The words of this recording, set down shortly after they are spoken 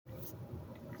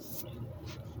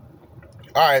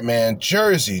All right, man.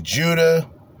 Jersey, Judah.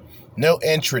 No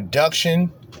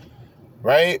introduction,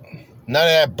 right? None of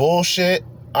that bullshit.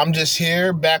 I'm just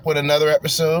here, back with another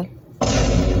episode.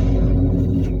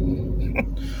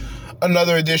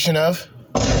 Another edition of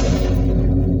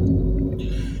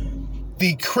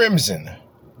the Crimson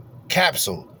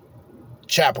Capsule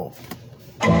Chapel.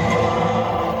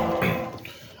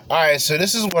 Alright, so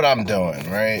this is what I'm doing,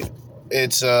 right?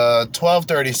 It's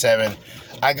 12:37.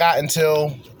 I got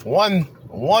until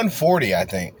 1:40, I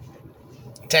think.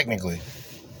 Technically.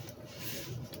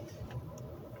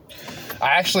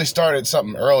 I actually started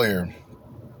something earlier.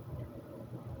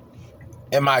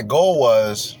 And my goal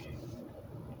was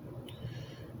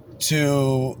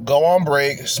to go on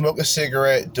break, smoke a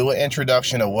cigarette, do an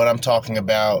introduction of what I'm talking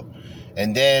about,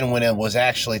 and then when it was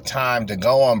actually time to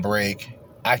go on break,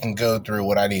 I can go through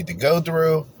what I need to go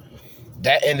through.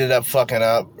 That ended up fucking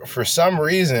up. For some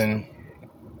reason,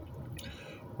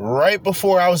 right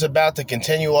before I was about to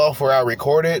continue off where I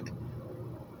recorded,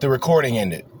 the recording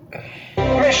ended.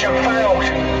 Mission failed.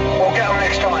 We'll get them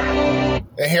next time.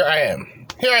 And here I am.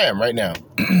 Here I am right now.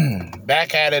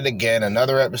 Back at it again.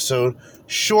 Another episode.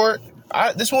 Short.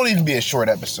 This won't even be a short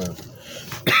episode.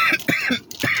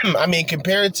 I mean,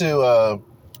 compared to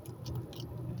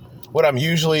what I'm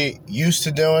usually used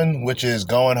to doing, which is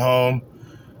going home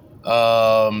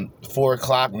 4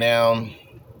 o'clock now.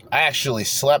 I actually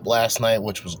slept last night,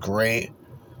 which was great.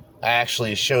 I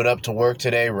actually showed up to work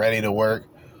today, ready to work,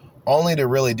 only to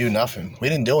really do nothing. We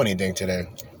didn't do anything today.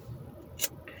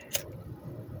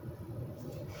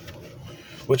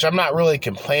 Which I'm not really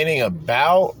complaining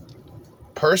about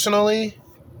personally,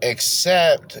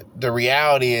 except the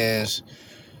reality is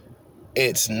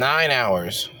it's 9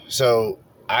 hours. So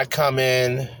I come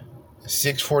in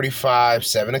 6:45,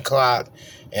 7 o'clock,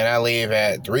 and I leave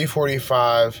at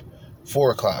 3:45,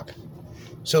 4 o'clock.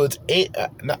 So it's 8,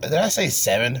 did I say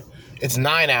 7? It's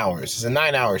 9 hours. It's a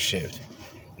 9-hour shift,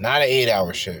 not an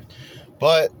 8-hour shift.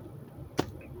 But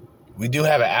we do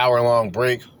have an hour-long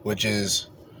break, which is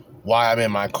why I'm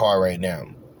in my car right now.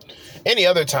 Any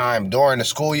other time during the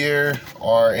school year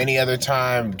or any other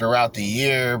time throughout the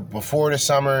year before the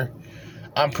summer,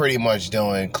 I'm pretty much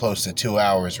doing close to 2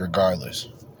 hours regardless.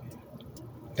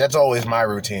 That's always my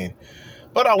routine.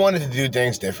 But I wanted to do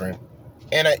things different.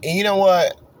 And you know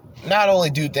what? Not only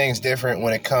do things different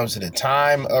when it comes to the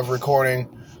time of recording,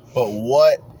 but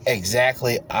what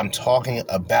exactly I'm talking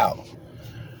about.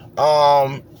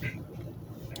 I'm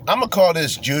going to call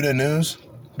this Judah News.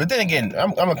 But then again,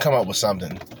 I'm going to come up with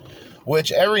something.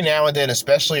 Which every now and then,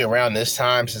 especially around this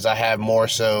time, since I have more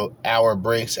so hour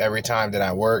breaks every time that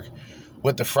I work,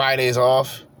 with the Fridays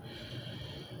off,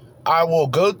 I will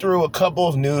go through a couple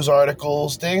of news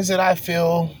articles, things that I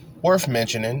feel worth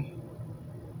mentioning,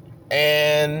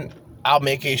 and I'll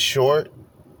make a short,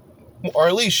 or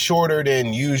at least shorter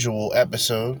than usual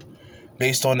episode,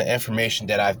 based on the information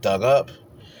that I've dug up.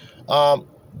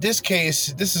 This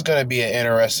is going to be an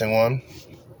interesting one.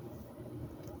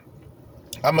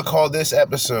 I'm going to call this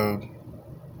episode,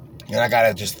 and I got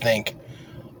to just think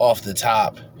off the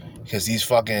top, because these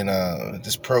fucking,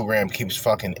 this program keeps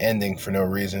fucking ending for no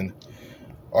reason.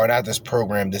 Or not this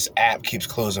program, this app keeps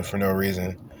closing for no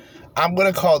reason. I'm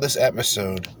going to call this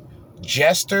episode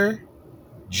Jester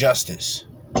Justice.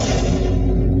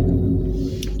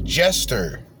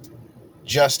 Jester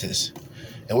Justice.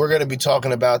 And we're going to be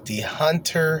talking about the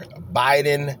Hunter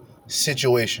Biden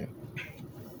situation.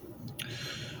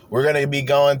 We're going to be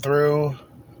going through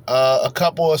a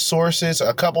couple of sources,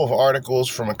 a couple of articles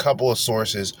from a couple of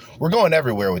sources. We're going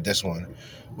everywhere with this one.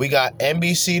 We got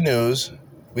NBC News,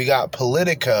 we got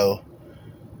Politico,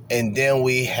 and then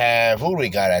we have, what do we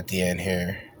got at the end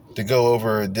here? To go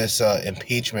over this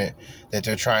impeachment that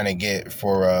they're trying to get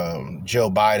for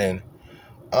Joe Biden.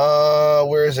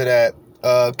 Where is it at?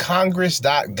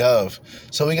 Congress.gov.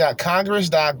 So we got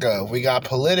Congress.gov, we got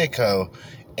Politico,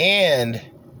 and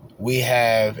we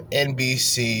have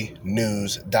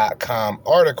NBCnews.com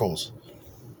articles.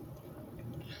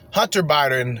 Hunter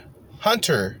Biden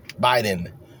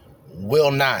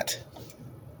will not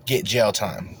get jail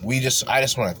time. I just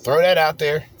want to throw that out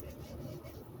there.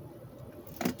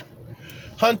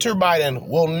 Hunter Biden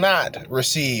will not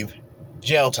receive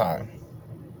jail time.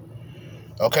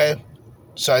 Okay?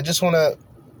 So I just want to,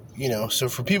 so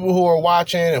for people who are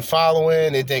watching and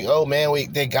following, they think, oh man,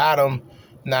 they got him.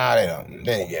 Nah, they don't.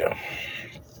 They didn't get him.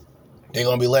 They're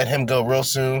gonna be letting him go real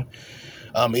soon.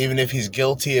 Even if he's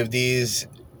guilty of these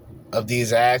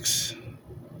acts,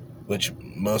 which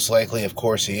most likely, of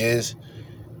course, he is.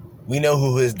 We know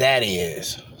who his daddy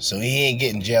is, so he ain't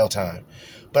getting jail time.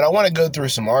 But I want to go through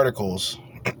some articles,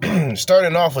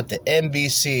 starting off with the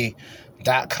NBC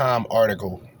 .com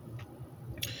article.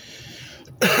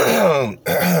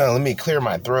 Let me clear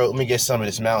my throat. Let me get some of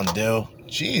this Mountain Dew.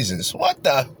 Jesus, what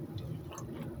the?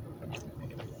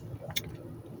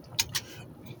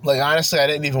 Like, honestly, I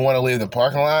didn't even want to leave the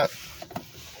parking lot.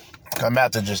 I'm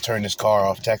about to just turn this car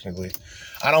off, technically.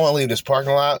 I don't want to leave this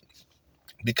parking lot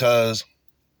because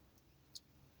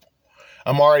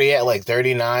I'm already at like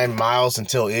 39 miles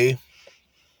until E.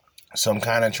 So I'm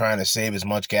kind of trying to save as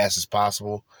much gas as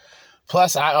possible.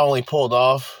 Plus, I only pulled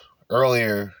off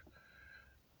earlier.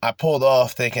 I pulled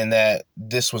off thinking that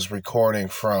this was recording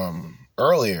from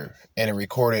earlier, and it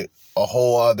recorded a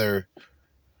whole other,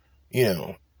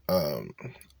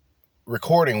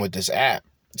 recording with this app.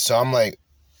 So I'm like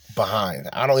behind.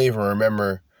 I don't even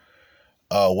remember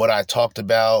what I talked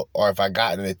about or if I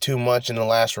got into it too much in the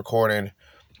last recording.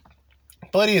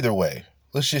 But either way,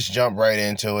 let's just jump right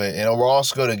into it. And we're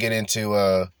also going to get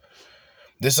into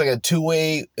this, like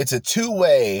it's a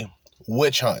two-way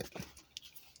witch hunt.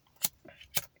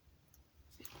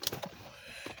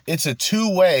 It's a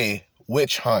two-way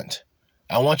witch hunt.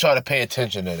 I want y'all to pay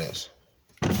attention to this.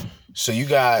 So you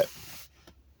got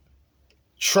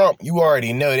Trump. You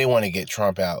already know they want to get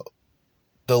Trump out.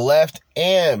 The left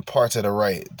and parts of the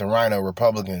right, the Rhino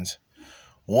Republicans,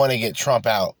 want to get Trump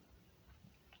out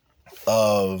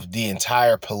of the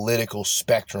entire political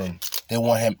spectrum. They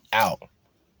want him out.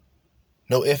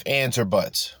 No ifs, ands, or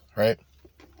buts, right?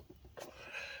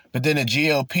 But then the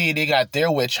GOP, they got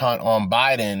their witch hunt on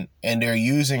Biden, and they're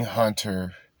using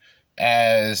Hunter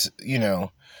as, and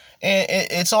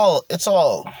it's all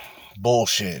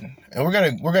bullshit. And we're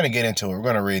gonna get into it. We're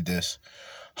gonna read this.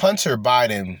 Hunter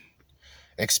Biden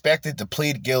expected to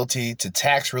plead guilty to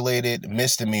tax-related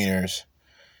misdemeanors,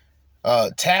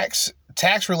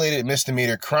 tax-related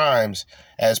misdemeanor crimes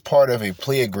as part of a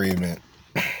plea agreement.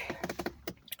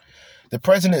 The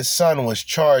president's son was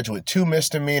charged with 2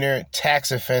 misdemeanor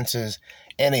tax offenses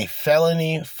and a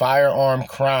felony firearm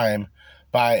crime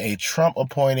by a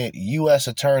Trump-appointed U.S.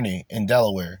 attorney in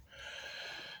Delaware.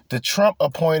 The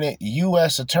Trump-appointed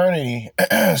U.S. attorney,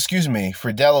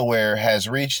 for Delaware has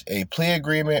reached a plea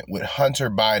agreement with Hunter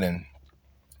Biden,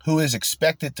 who is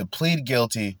expected to plead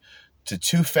guilty to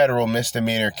 2 federal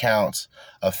misdemeanor counts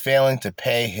of failing to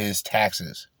pay his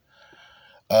taxes.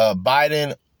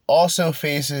 Biden also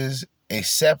faces a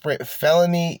separate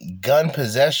felony gun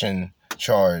possession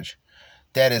charge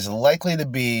that is likely to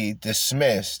be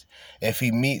dismissed if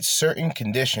he meets certain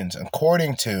conditions,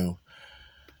 according to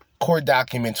court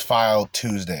documents filed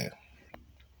Tuesday.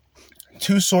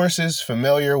 2 sources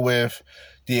familiar with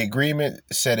the agreement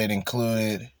said it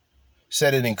includes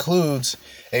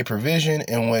a provision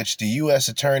in which the U.S.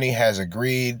 attorney has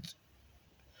agreed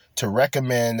to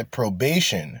recommend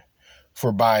probation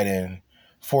for Biden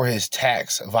for his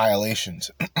tax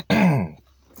violations.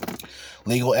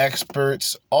 Legal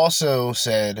experts also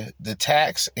said the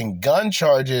tax and gun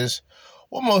charges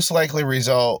will most likely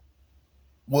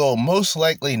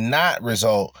not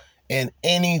result in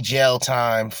any jail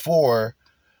time for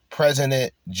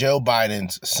President Joe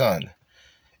Biden's son.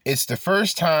 It's the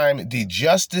first time the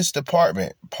Justice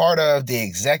Department, part of the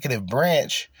executive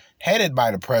branch headed by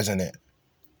the president,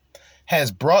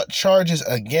 has brought charges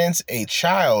against a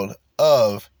child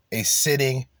of a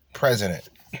sitting president.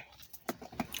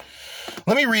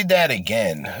 Let me read that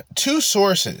again. 2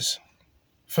 sources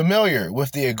familiar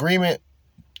with the agreement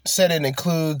said it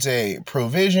includes a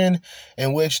provision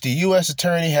in which the U.S.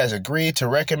 attorney has agreed to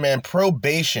recommend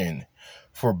probation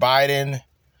for Biden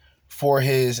for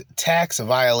his tax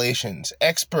violations.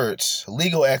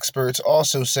 Legal experts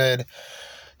also said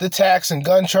the tax and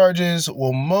gun charges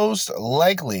will most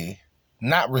likely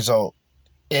not result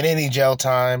in any jail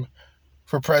time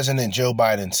for President Joe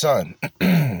Biden's son.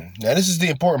 Now, this is the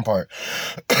important part.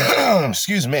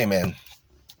 Excuse me, man.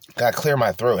 Gotta clear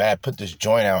my throat. I had put this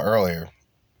joint out earlier.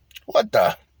 What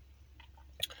the?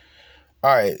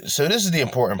 All right, so this is the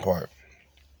important part.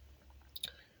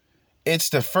 It's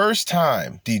the first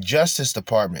time the Justice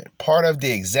Department, part of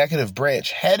the executive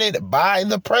branch headed by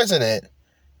the president,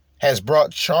 has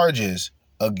brought charges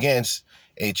against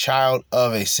a child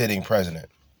of a sitting president.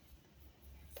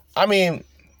 I mean,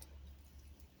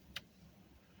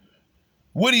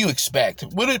 what do you expect?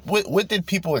 What did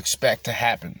people expect to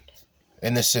happen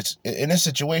in this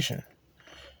situation?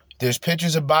 There's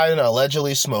pictures of Biden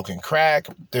allegedly smoking crack.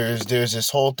 There's this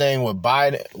whole thing with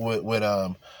Biden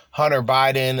with Hunter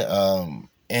Biden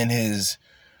and his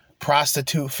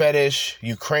prostitute fetish,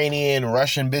 Ukrainian,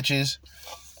 Russian bitches.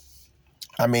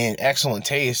 I mean, excellent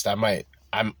taste.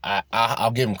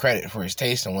 I'll give him credit for his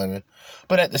taste in women,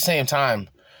 but at the same time,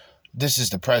 this is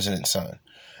the president's son.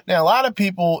 Now, a lot of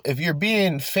people, if you're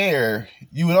being fair,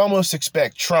 you would almost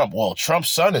expect Trump. Well, Trump's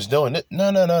son is doing it.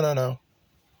 No.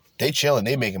 They chilling.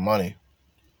 They making money.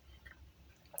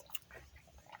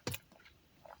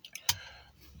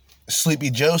 Sleepy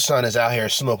Joe's son is out here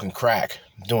smoking crack,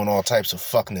 doing all types of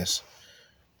fuckness,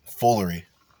 foolery.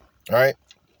 All right?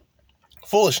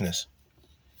 Foolishness.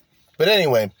 But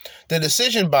anyway, the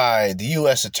decision by the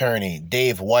U.S. Attorney,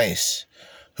 Dave Weiss,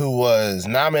 who was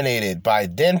nominated by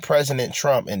then President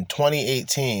Trump in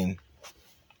 2018,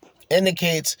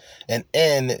 indicates an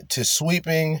end to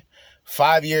sweeping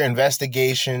 5-year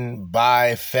investigation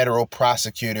by federal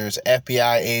prosecutors,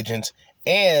 FBI agents,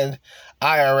 and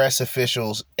IRS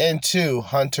officials into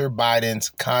Hunter Biden's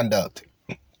conduct.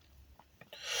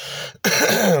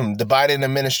 The Biden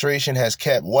administration has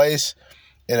kept Weiss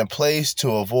in a place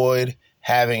to avoid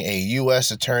having a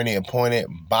U.S. attorney appointed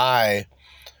by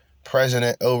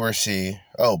the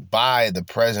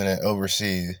president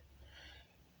oversee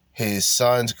his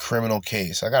son's criminal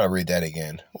case. I gotta read that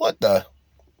again. What the?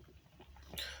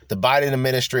 The Biden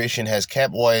administration has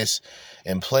kept Weiss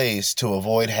in place to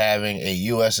avoid having a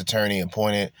U.S. attorney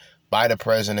appointed by the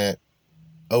president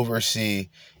oversee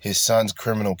his son's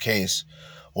criminal case.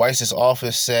 Weiss's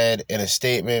office said in a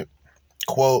statement,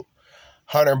 quote,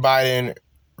 Hunter Biden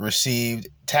received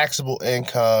taxable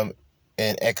income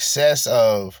in excess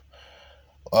of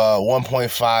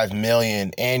 $1.5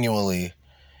 million annually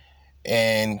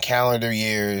in calendar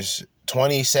years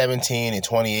 2017 and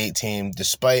 2018,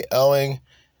 despite owing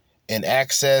in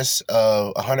excess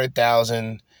of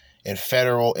 $100,000 in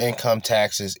federal income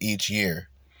taxes each year.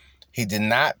 He did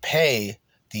not pay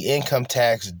the income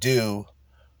tax due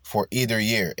for either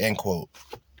year, end quote.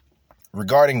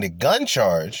 Regarding the gun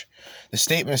charge, the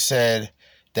statement said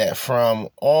that from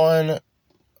on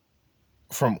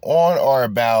or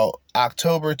about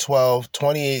October 12,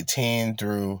 2018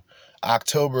 through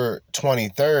October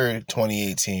 23rd,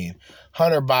 2018,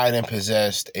 Hunter Biden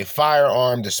possessed a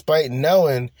firearm despite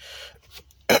knowing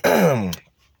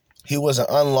he was an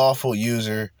unlawful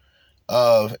user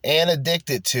of and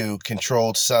addicted to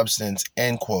controlled substance,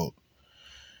 end quote.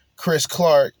 Chris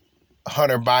Clark,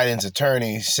 Hunter Biden's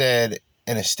attorney, said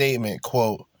in a statement,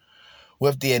 quote,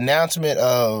 with the announcement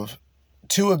of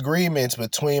 2 agreements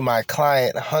between my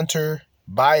client Hunter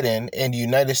Biden and the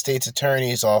United States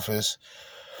Attorney's Office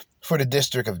for the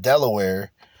District of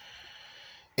Delaware,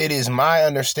 it is my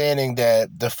understanding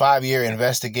that the 5-year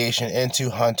investigation into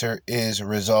Hunter is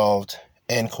resolved,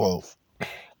 end quote.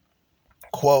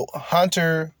 Quote,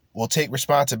 Hunter will take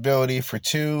responsibility for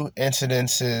 2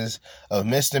 incidences of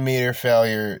misdemeanor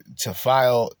failure to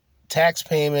file tax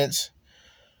payments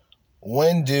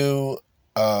when due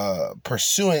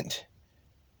pursuant.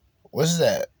 What is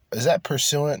that? Is that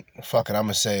pursuant? Fuck it, I'm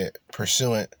going to say it.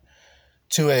 Pursuant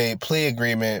to a plea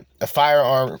agreement, a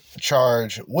firearm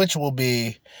charge, which will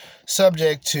be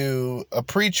subject to a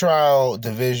pretrial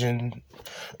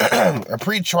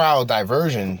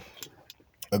diversion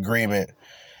agreement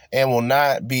and will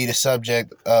not be the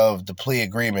subject of the plea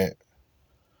agreement,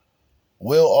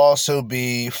 will also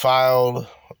be filed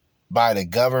by the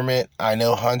government. I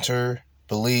know Hunter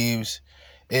believes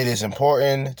it is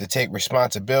important to take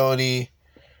responsibility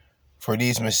for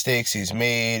these mistakes he's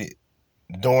made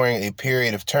during a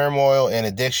period of turmoil and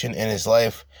addiction in his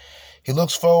life. He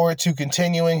looks forward to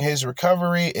continuing his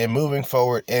recovery and moving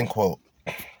forward, end quote.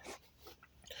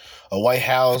 A White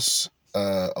House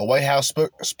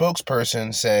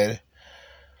spokesperson said,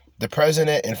 the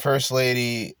president and first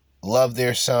lady love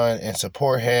their son and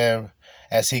support him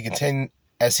as he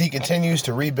continues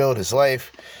to rebuild his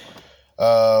life.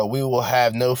 We will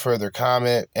have no further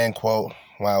comment, end quote.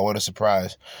 Wow, what a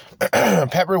surprise.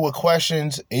 Peppered with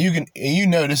questions, and you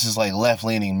know this is like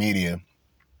left-leaning media.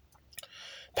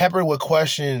 Peppered with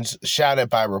questions shouted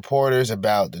by reporters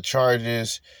about the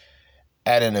charges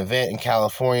at an event in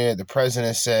California, the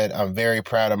president said, I'm very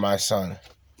proud of my son.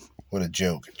 What a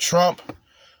joke. Trump,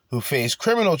 who faced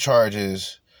criminal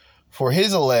charges for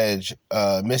his alleged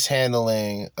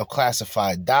mishandling of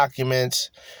classified documents,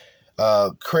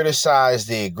 criticized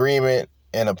the agreement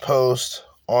in a post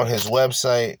on his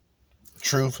website,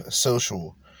 Truth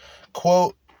Social.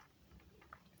 Quote,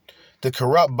 the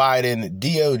corrupt Biden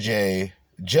DOJ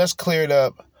just cleared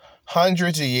up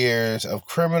hundreds of years of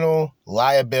criminal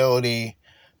liability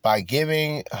by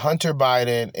giving Hunter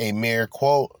Biden a mere,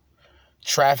 quote,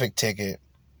 traffic ticket.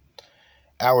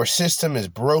 Our system is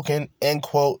broken, end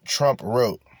quote, Trump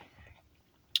wrote.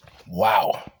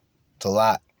 Wow. It's a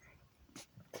lot.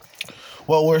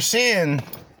 Well, we're seeing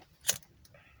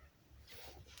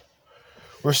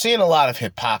a lot of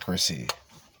hypocrisy.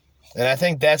 And I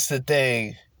think that's the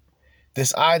thing.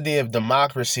 This idea of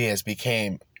democracy has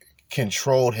become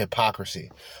controlled hypocrisy.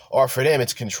 Or for them,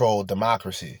 it's controlled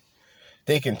democracy.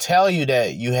 They can tell you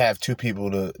that you have two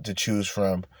people to choose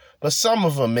from, but some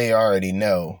of them may already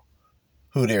know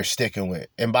who they're sticking with.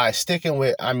 And by sticking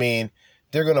with, I mean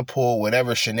they're going to pull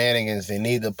whatever shenanigans they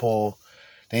need to pull.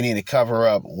 They need to cover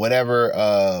up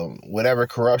whatever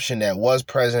corruption that was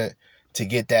present to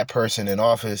get that person in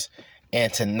office,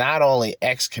 and to not only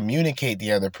excommunicate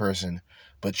the other person,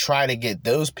 but try to get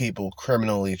those people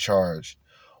criminally charged,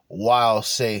 while,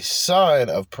 say, son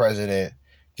of president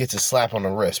gets a slap on the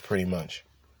wrist, pretty much,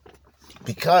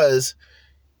 because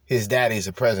his daddy's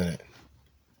a president.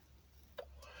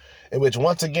 In which,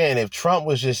 once again, if Trump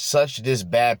was just such this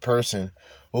bad person,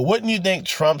 well, wouldn't you think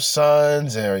Trump's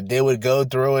sons, or they would go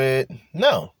through it?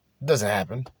 No, it doesn't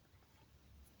happen.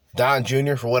 Don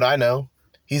Jr., for what I know,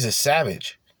 he's a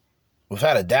savage,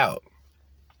 without a doubt.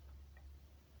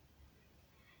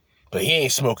 But he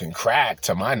ain't smoking crack,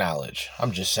 to my knowledge.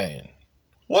 I'm just saying.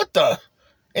 What the?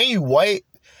 Ain't you white?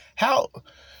 How?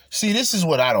 See, this is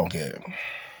what I don't get.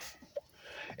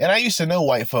 And I used to know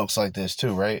white folks like this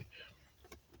too, right?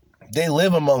 They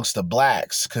live amongst the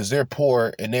blacks because they're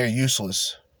poor and they're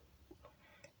useless.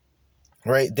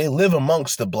 Right? They live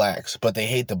amongst the blacks, but they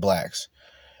hate the blacks.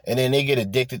 And then they get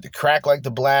addicted to crack like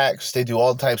the blacks. They do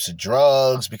all types of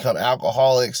drugs, become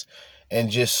alcoholics, and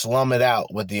just slum it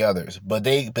out with the others. But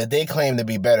they claim to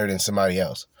be better than somebody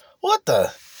else. What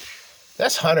the?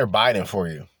 That's Hunter Biden for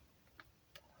you.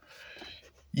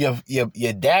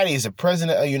 Your daddy's the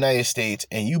president of the United States,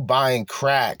 and you buying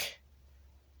crack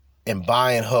and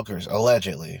buying hookers,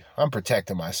 allegedly. I'm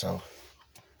protecting myself.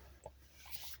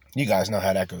 You guys know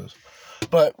how that goes.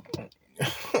 But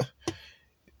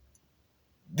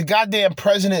the goddamn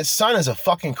president's son is a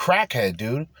fucking crackhead,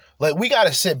 dude. Like, we got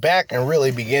to sit back and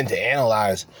really begin to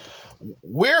analyze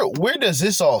where does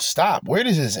this all stop? Where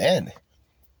does this end?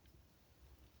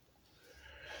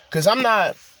 Because I'm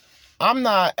not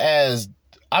as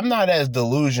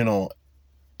delusional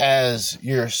as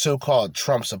your so-called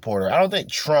Trump supporter. I don't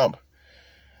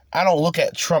look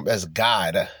at Trump as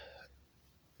God.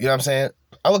 You know what I'm saying?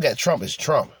 I look at Trump as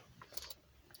Trump.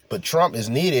 But Trump is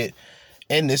needed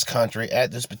in this country at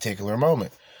this particular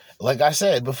moment. Like I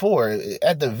said before,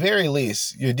 at the very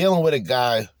least, you're dealing with a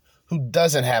guy who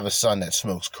doesn't have a son that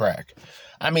smokes crack.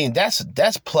 I mean, that's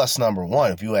plus number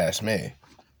one, if you ask me.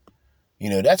 You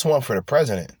know, that's one for the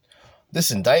president.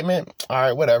 This indictment, all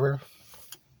right, whatever.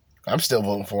 I'm still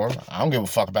voting for him. I don't give a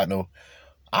fuck about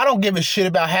I don't give a shit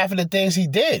about half of the things he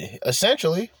did,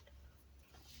 essentially.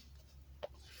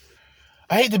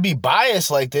 I hate to be biased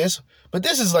like this, but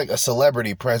this is like a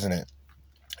celebrity president.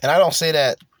 And I don't say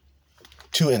that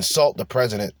to insult the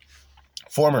president,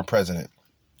 former president.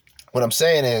 What I'm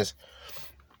saying is,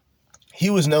 he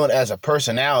was known as a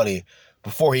personality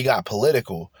before he got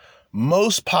political.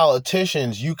 Most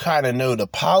politicians, you kind of know the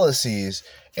policies,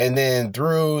 and then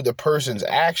through the person's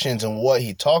actions and what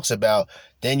he talks about,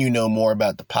 then you know more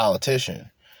about the politician.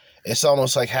 It's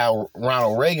almost like how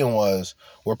Ronald Reagan was,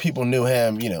 where people knew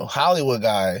him, you know, Hollywood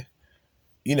guy,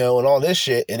 you know, and all this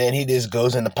shit, and then he just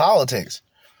goes into politics.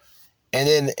 And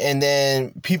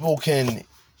then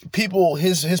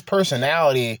his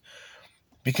personality,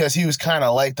 because he was kind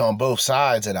of liked on both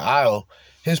sides of the aisle,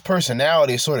 his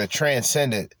personality sort of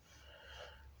transcended.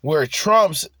 Where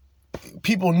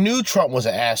people knew Trump was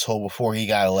an asshole before he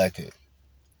got elected,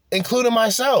 including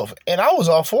myself, and I was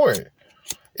all for it.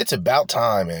 It's about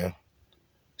time, man.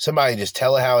 Somebody just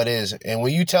tell it how it is. And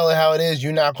when you tell it how it is,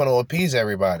 you're not going to appease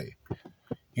everybody.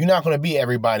 You're not going to be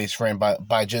everybody's friend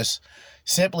by just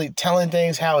simply telling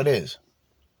things how it is.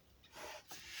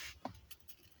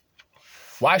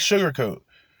 Why sugarcoat?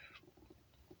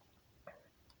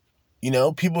 You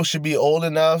know, people should be old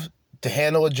enough to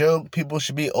handle a joke. People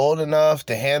should be old enough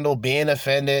to handle being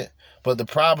offended. But the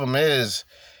problem is,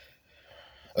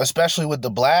 especially with the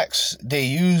blacks, they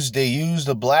use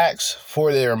the blacks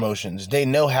for their emotions. They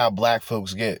know how black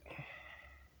folks get.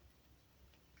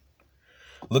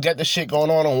 Look at the shit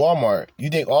going on in Walmart. You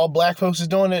think all black folks is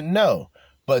doing it? No.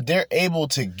 But they're able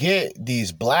to get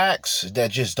these blacks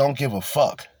that just don't give a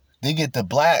fuck. They get the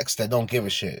blacks that don't give a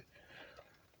shit.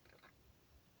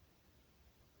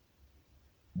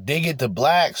 They get the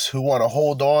blacks who want to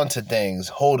hold on to things,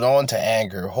 hold on to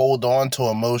anger, hold on to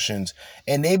emotions,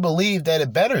 and they believe that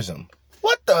it betters them.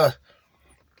 What the?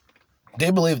 They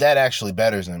believe that actually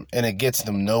betters them, and it gets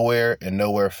them nowhere and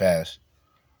nowhere fast.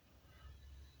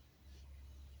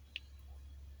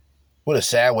 What a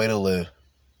sad way to live.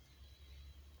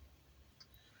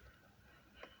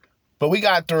 But we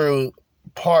got through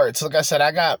parts. Like I said,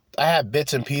 I had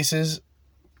bits and pieces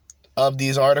of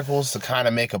these articles to kind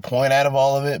of make a point out of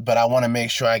all of it, but I want to make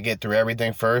sure I get through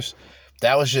everything first.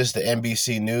 That was just the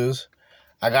NBC News.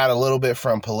 I got a little bit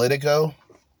from Politico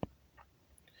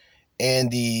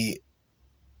and the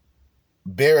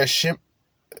Burisma.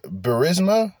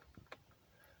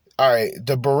 All right,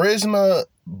 the Burisma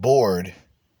board,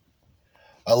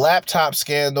 a laptop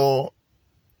scandal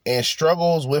and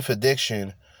struggles with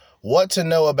addiction. What to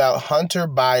know about Hunter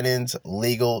Biden's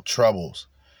legal troubles.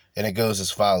 And it goes as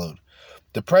followed.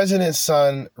 The president's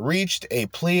son reached a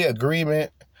plea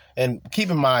agreement. And keep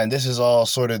in mind, this is all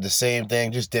sort of the same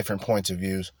thing, just different points of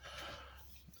views.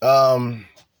 The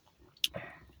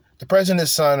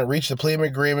president's son reached a plea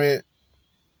agreement.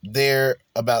 There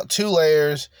about 2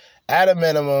 layers at a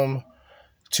minimum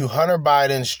to Hunter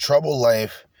Biden's troubled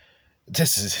life.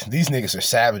 These niggas are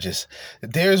savages.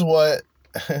 There's what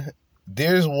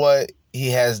he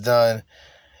has done,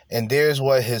 and there's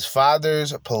what his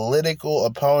father's political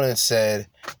opponent said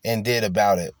and did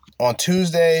about it. On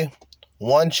Tuesday,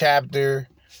 one chapter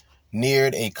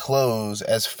neared a close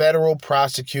as federal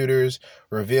prosecutors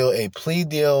reveal a plea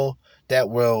deal that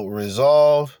will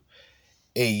resolve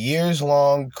a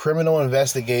years-long criminal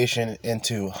investigation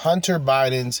into Hunter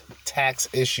Biden's tax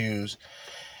issues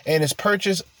and his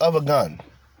purchase of a gun.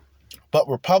 But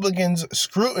Republicans'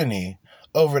 scrutiny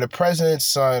over the president's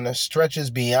son stretches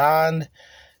beyond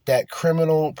that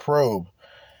criminal probe,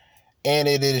 and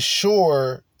it is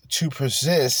sure to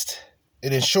persist.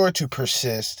 It is sure to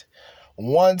persist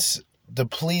once the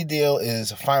plea deal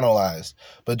is finalized,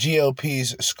 but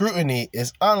GOP's scrutiny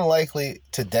is unlikely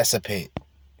to dissipate.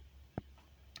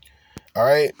 All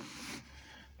right,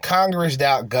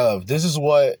 Congress.gov. This is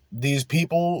what these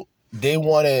people, they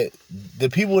wanted, the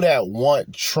people that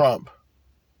want Trump,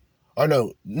 or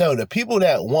no, the people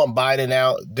that want Biden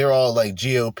out, they're all like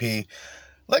GOP.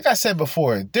 Like I said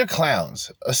before, they're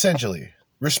clowns, essentially.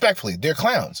 Respectfully, they're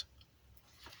clowns.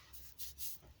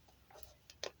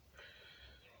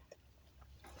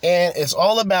 And it's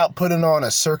all about putting on a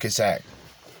circus act.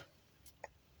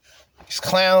 These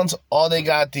clowns, all they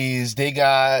got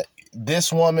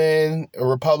this woman, a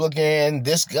Republican,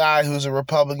 this guy who's a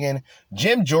Republican.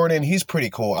 Jim Jordan, he's pretty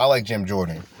cool. I like Jim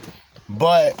Jordan.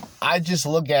 But I just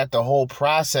look at the whole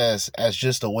process as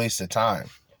just a waste of time.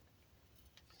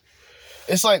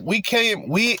 It's like we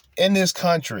in this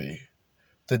country,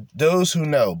 those who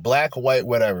know, black, white,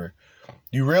 whatever,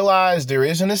 you realize there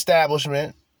is an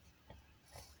establishment.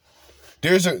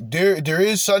 There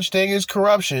is such thing as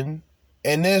corruption,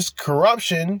 and this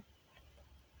corruption,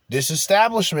 this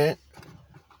establishment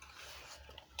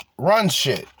runs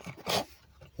shit.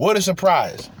 What a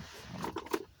surprise.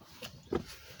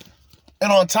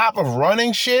 And on top of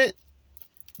running shit,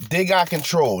 they got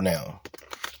control now.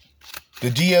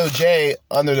 The DOJ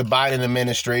under the Biden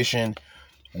administration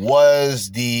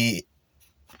was the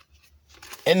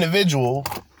individual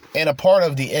and a part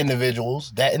of the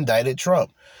individuals that indicted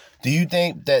Trump. Do you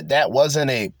think that that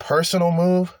wasn't a personal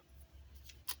move?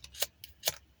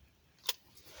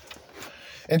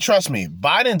 And trust me,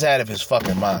 Biden's out of his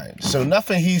fucking mind. So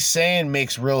nothing he's saying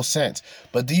makes real sense.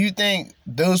 But do you think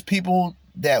those people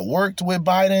that worked with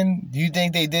Biden, do you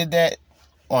think they did that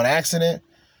on accident?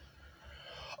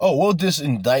 Oh, we'll just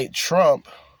indict Trump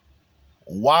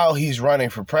while he's running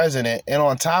for president. And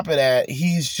on top of that,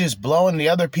 he's just blowing the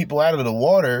other people out of the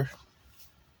water.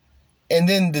 And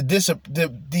then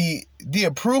the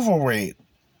approval rate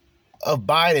of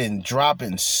Biden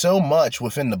dropping so much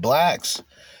within the blacks.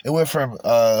 It went from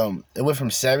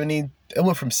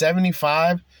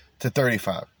 75 to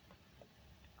 35.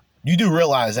 You do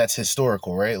realize that's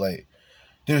historical, right? Like,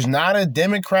 there's not a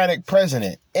Democratic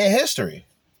president in history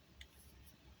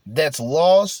that's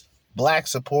lost black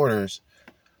supporters,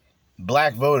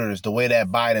 black voters, the way that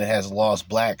Biden has lost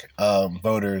black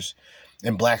voters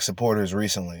and black supporters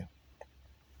recently.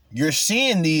 You're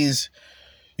seeing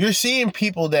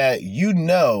people that you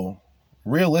know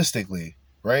realistically,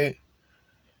 right?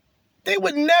 They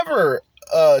would never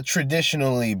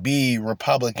traditionally be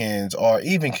Republicans or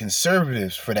even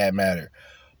conservatives for that matter.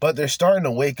 But they're starting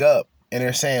to wake up and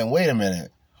they're saying, wait a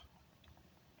minute.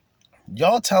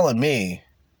 Y'all telling me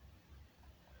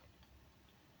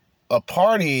a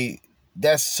party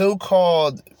that's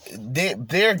so-called, they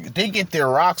get their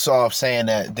rocks off saying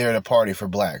that they're the party for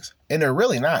blacks. And they're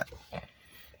really not.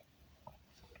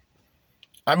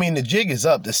 I mean, the jig is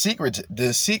up. The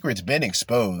secret's been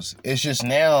exposed. It's just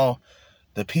now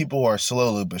the people are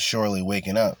slowly but surely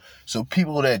waking up. So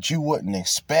people that you wouldn't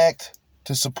expect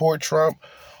to support Trump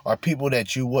are people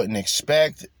that you wouldn't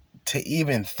expect to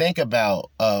even think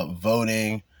about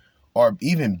voting or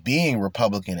even being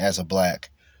Republican as a black.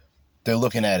 They're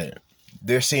looking at it.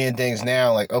 they're seeing things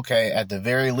now like, okay, at the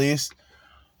very least,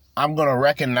 I'm going to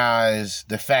recognize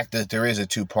the fact that there is a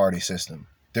two-party system.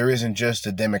 There isn't just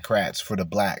the Democrats for the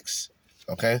blacks,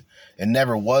 okay? It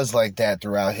never was like that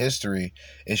throughout history.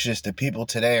 It's just the people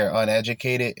today are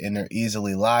uneducated and they're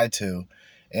easily lied to.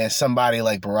 And somebody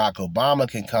like Barack Obama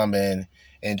can come in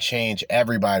and change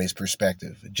everybody's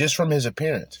perspective just from his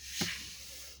appearance.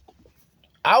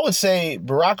 I would say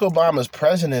Barack Obama's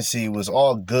presidency was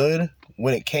all good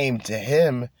when it came to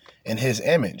him and his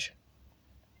image.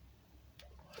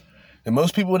 And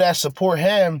most people that support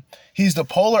him, he's the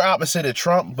polar opposite of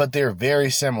Trump, but they're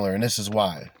very similar, and this is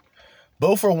why.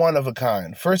 Both are one of a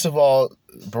kind. First of all,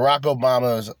 Barack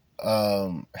Obama's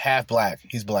half black.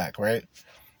 He's black, right?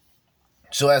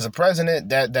 So as a president,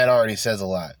 that already says a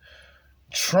lot.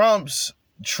 Trump's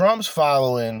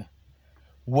following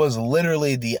was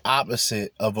literally the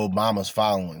opposite of Obama's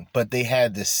following, but they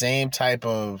had the same type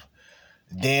of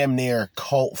damn near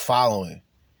cult following.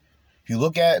 If you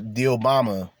look at the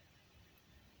Obama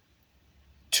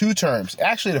 2 terms,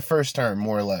 actually the first term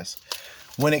more or less,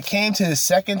 when it came to the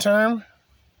second term,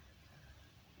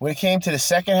 when it came to the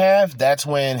second half, that's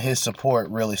when his support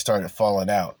really started falling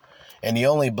out. And the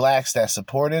only blacks that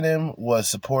supported him was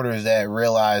supporters that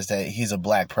realized that he's a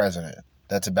black president.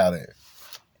 That's about it.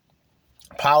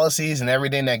 Policies and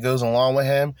everything that goes along with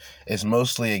him is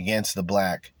mostly against the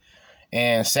black.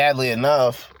 And sadly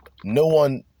enough, no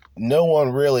one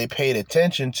really paid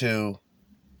attention to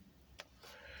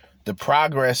the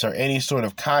progress or any sort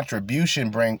of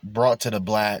contribution brought to the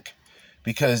black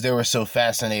because they were so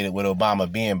fascinated with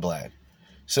Obama being black.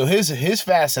 So his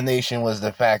fascination was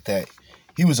the fact that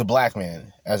he was a black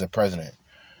man as a president.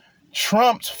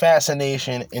 Trump's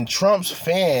fascination and Trump's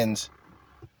fans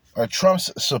or Trump's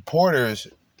supporters,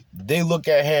 they look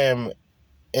at him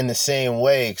in the same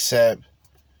way, except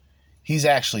he's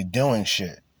actually doing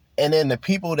shit. And then the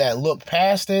people that look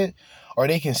past it, or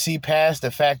they can see past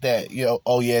the fact that,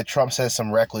 oh yeah, Trump says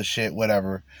some reckless shit,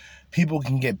 whatever. People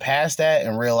can get past that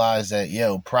and realize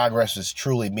that, progress is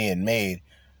truly being made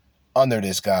under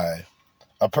this guy.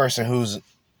 A person who's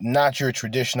not your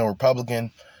traditional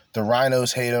Republican. The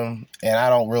rhinos hate him, and I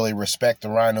don't really respect the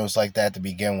rhinos like that to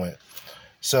begin with.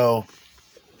 So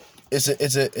it's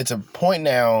a point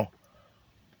now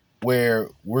where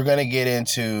we're going to get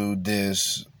into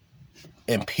this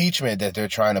impeachment that they're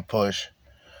trying to push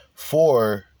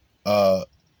for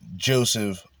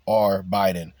Joseph R.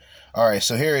 Biden. All right,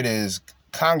 so here it is,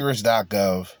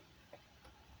 congress.gov.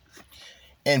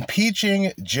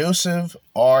 Impeaching Joseph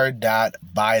R.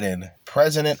 Biden,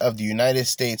 President of the United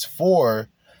States, for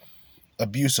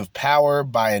abuse of power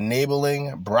by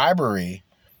enabling bribery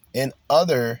and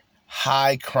other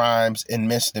high crimes and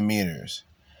misdemeanors.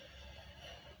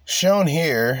 Shown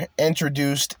here,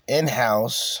 introduced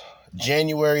in-house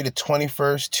January the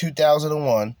 21st,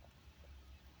 2001.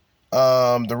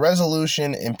 The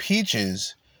resolution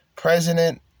impeaches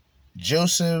President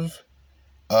Joseph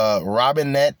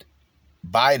Robinette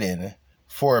Biden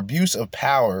for abuse of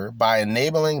power by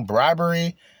enabling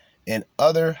bribery and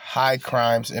other high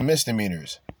crimes and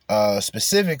misdemeanors.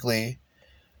 Specifically,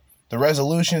 the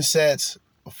resolution sets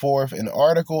forth an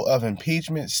article of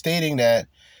impeachment stating that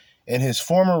in his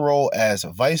former role as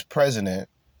vice president,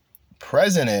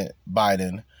 President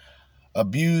Biden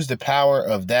abused the power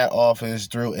of that office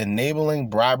through enabling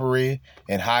bribery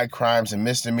and high crimes and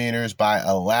misdemeanors by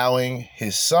allowing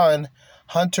his son,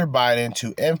 Hunter Biden,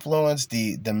 to influence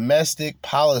the domestic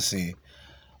policy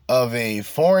of a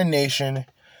foreign nation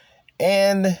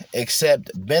and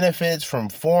accept benefits from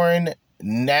foreign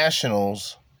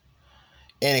nationals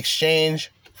in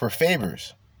exchange for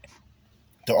favors.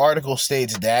 The article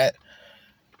states that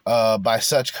by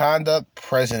such conduct,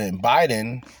 President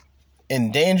Biden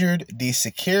endangered the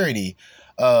security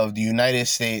of the United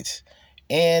States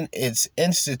and its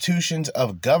institutions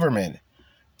of government,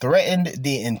 threatened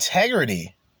the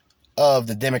integrity of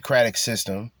the democratic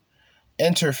system,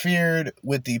 interfered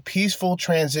with the peaceful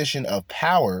transition of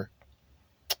power.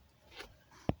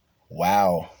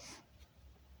 Wow.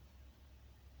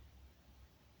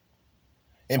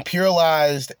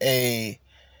 Imperialized a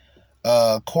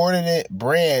coordinate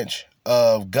branch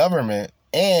of government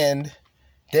and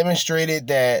demonstrated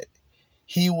that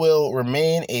he will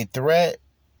remain a threat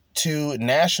to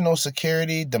national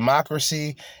security,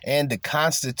 democracy, and the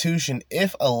Constitution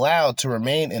if allowed to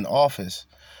remain in office.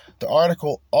 The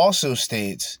article also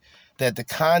states that the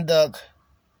conduct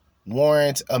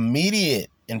warrants immediate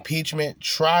impeachment,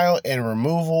 trial, and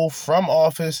removal from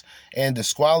office and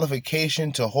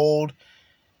disqualification to hold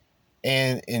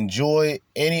and enjoy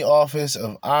any office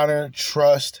of honor,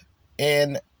 trust,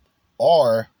 and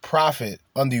or profit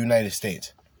on the United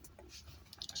States.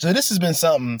 So this has been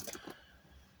something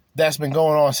that's been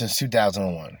going on since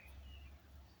 2001.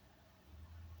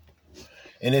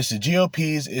 And it's the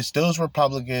GOPs, it's those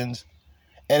Republicans.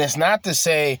 And it's not to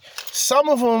say some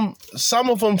of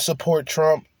them support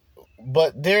Trump,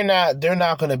 but they're not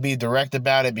going to be direct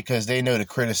about it because they know the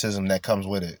criticism that comes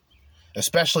with it,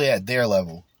 especially at their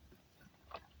level.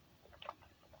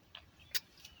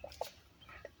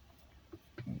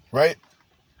 Right?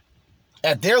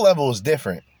 At their level is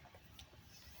different.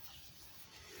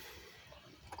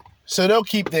 So they'll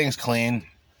keep things clean.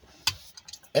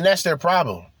 And that's their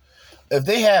problem. If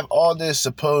they have all this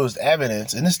supposed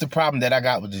evidence, and this is the problem that I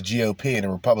got with the GOP and the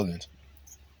Republicans.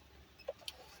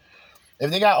 If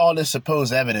they got all this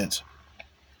supposed evidence,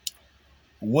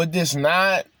 would this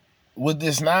not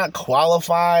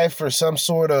qualify for some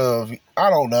sort of, I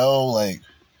don't know, like,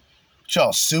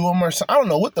 y'all sue them or something? I don't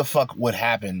know what the fuck would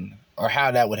happen or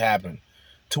how that would happen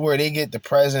to where they get the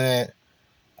president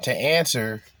to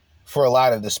answer for a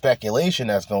lot of the speculation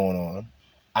that's going on.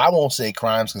 I won't say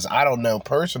crimes because I don't know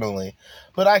personally,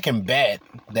 but I can bet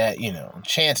that,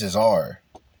 chances are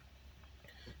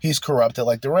he's corrupted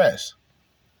like the rest.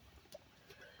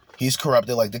 He's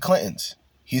corrupted like the Clintons.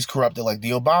 He's corrupted like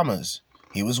the Obamas.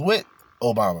 He was with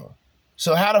Obama.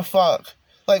 So how the fuck,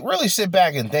 really sit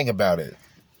back and think about it.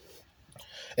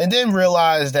 And then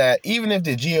realize that even if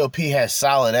the GOP has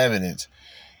solid evidence,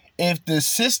 if the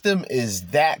system is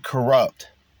that corrupt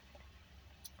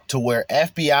to where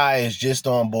FBI is just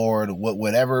on board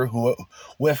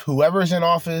with whoever's in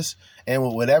office and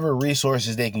with whatever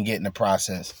resources they can get in the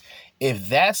process, if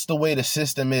that's the way the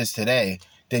system is today,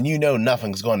 then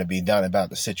nothing's going to be done about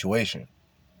the situation.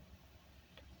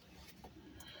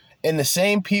 And the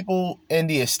same people in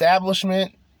the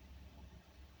establishment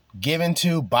given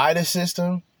to by the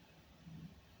system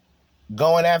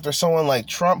going after someone like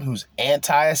Trump who's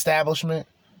anti-establishment,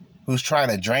 who's trying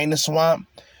to drain the swamp,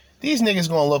 these niggas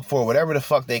gonna look for whatever the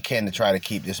fuck they can to try to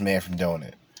keep this man from doing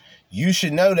it. You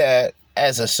should know that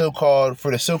as for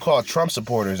the so-called Trump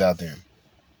supporters out there.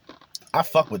 I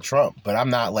fuck with Trump, but I'm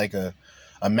not like a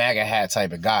MAGA hat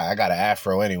type of guy. I got an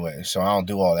afro anyway, so I don't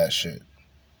do all that shit.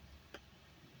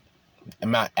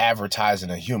 I'm not advertising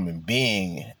a human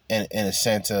being in a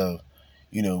sense of,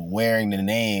 wearing the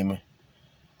name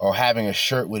or having a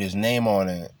shirt with his name on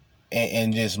it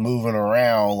and just moving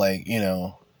around like,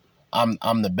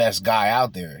 I'm the best guy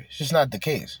out there. It's just not the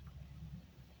case.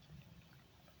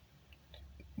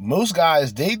 Most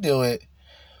guys, they do it,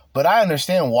 but I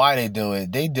understand why they do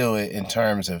it. They do it in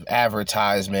terms of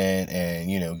advertisement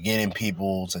and, getting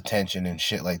people's attention and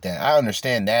shit like that. I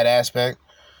understand that aspect.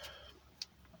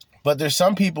 But there's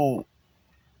some people,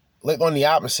 like on the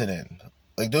opposite end,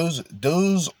 like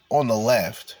those on the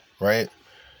left, right?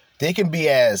 They can be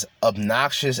as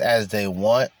obnoxious as they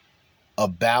want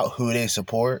about who they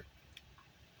support.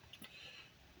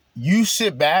 You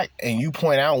sit back and you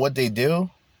point out what they do,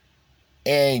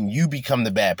 and you become the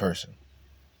bad person.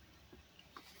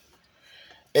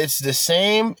 It's the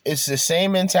same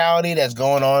mentality that's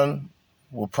going on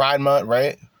with Pride Month,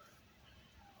 right?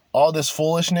 All this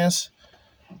foolishness,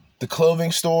 the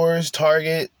clothing stores,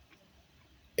 Target,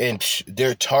 and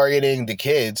they're targeting the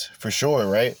kids for sure,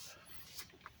 right?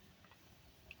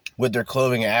 With their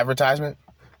clothing and advertisement.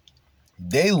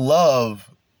 They love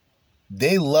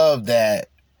that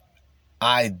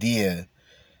idea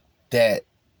that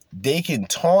they can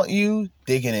taunt you,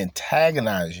 they can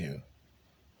antagonize you.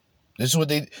 This is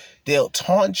what they'll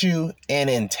taunt you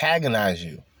and antagonize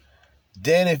you.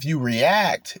 Then if you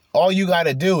react, all you got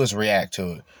to do is react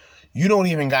to it. You don't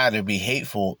even got to be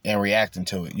hateful in reacting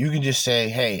to it. You can just say,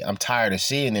 hey, I'm tired of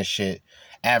seeing this shit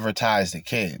advertised to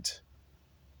kids.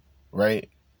 Right?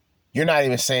 You're not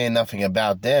even saying nothing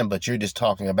about them, but you're just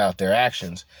talking about their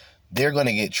actions. They're going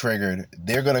to get triggered.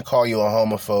 They're going to call you a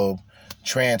homophobe,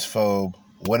 transphobe,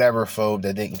 whatever phobe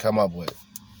that they can come up with.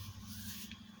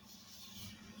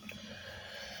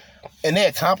 And they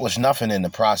accomplish nothing in the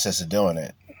process of doing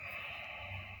it.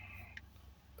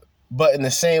 But in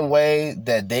the same way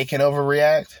that they can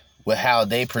overreact with how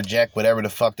they project whatever the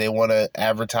fuck they want to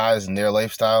advertise in their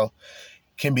lifestyle,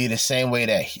 can be the same way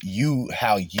that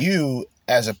you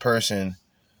as a person,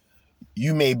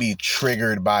 you may be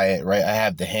triggered by it, right? I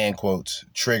have the hand quotes,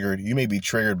 triggered. You may be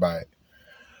triggered by it.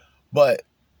 But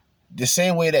the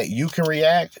same way that you can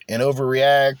react and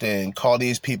overreact and call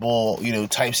these people,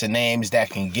 types of names that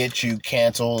can get you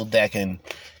canceled, that can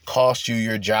cost you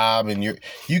your job, and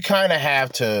you kind of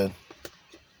have to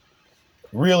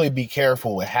really be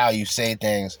careful with how you say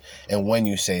things and when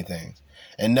you say things,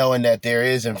 and knowing that there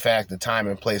is, in fact, a time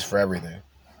and place for everything.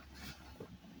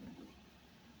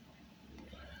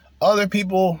 Other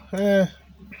people,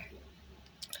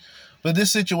 But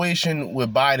this situation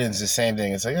with Biden's the same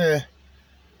thing. It's like,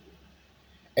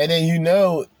 And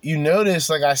then you notice,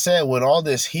 like I said, when all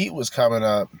this heat was coming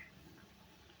up,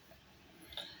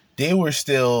 they were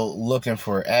still looking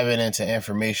for evidence and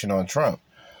information on Trump,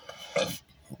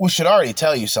 which should already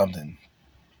tell you something.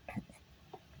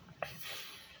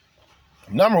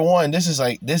 Number one, this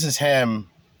is him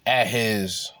at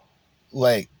his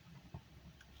like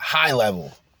high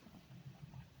level.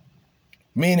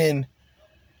 Meaning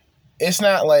it's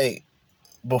not like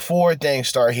before things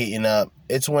start heating up,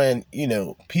 it's when,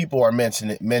 people are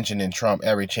mentioning Trump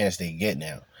every chance they get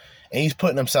now. And he's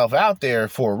putting himself out there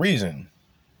for a reason.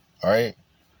 All right?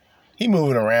 He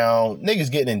moving around.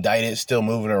 Niggas getting indicted, still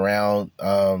moving around.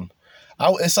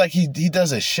 It's like he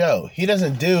does a show. He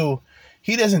doesn't do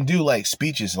like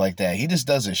speeches like that. He just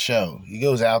does a show. He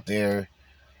goes out there.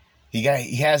 He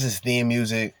has his theme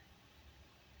music.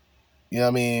 You know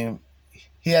what I mean?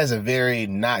 He has a very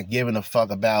not giving a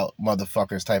fuck about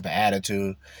motherfuckers type of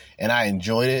attitude. And I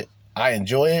enjoy it.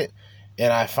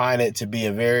 And I find it to be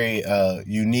a very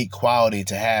unique quality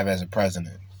to have as a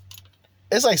president.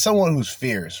 It's like someone who's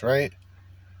fierce, right?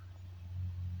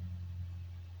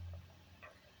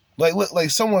 Like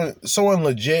someone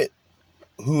legit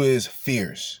who is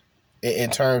fierce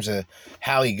in terms of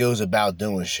how he goes about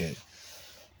doing shit.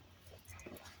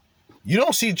 You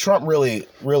don't see Trump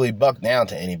really buck down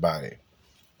to anybody.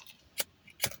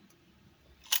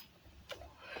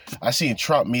 I see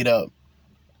Trump meet up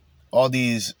all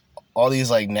these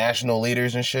like national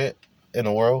leaders and shit in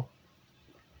the world.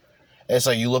 And it's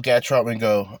like you look at Trump and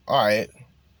go, all right.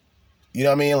 You know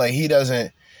what I mean? Like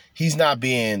he's not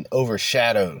being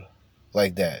overshadowed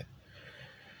like that.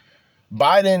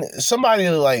 Biden, somebody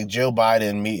like Joe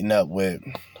Biden meeting up with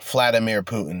Vladimir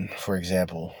Putin, for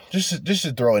example, just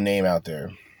to throw a name out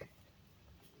there.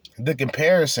 The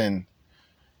comparison,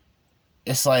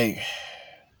 it's like,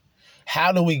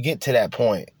 how do we get to that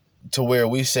point to where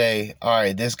we say, all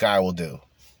right, this guy will do?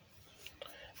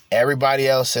 Everybody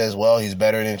else says, well, he's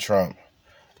better than Trump.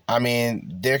 I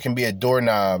mean, there can be a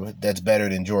doorknob that's better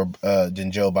than Joe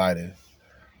Biden.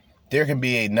 There can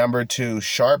be a number 2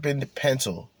 sharpened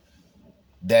pencil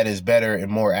that is better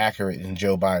and more accurate than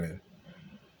Joe Biden.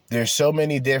 There's so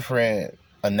many different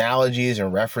analogies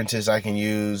and references I can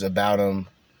use about him.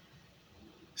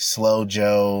 Slow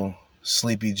Joe,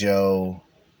 Sleepy Joe,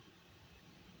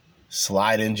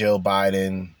 Sliding Joe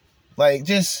Biden. Like,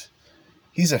 just,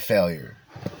 he's a failure.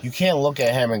 You can't look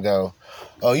at him and go,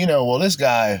 oh, well, this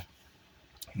guy,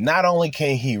 not only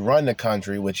can he run the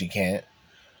country, which he can't,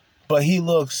 but he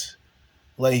looks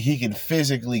like he can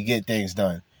physically get things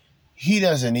done. He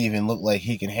doesn't even look like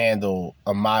he can handle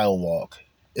a mile walk.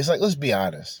 It's like, let's be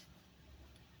honest.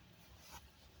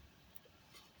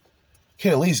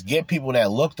 Can at least get people that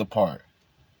look the part.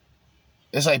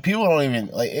 It's like people don't even,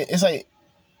 like, it's like,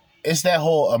 it's that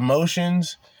whole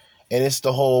emotions and it's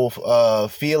the whole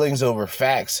feelings over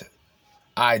facts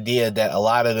idea that a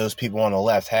lot of those people on the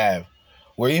left have.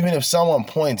 Where even if someone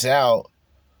points out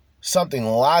something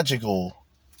logical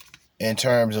in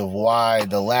terms of why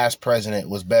the last president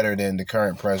was better than the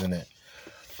current president,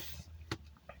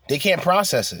 they can't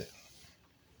process it.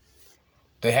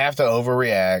 They have to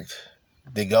overreact.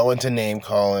 They go into name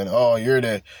calling. Oh, you're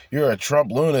a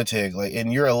Trump lunatic, like,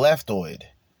 and you're a leftoid.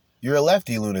 You're a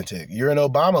lefty lunatic. You're an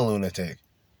Obama lunatic.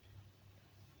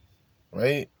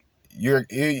 Right? You're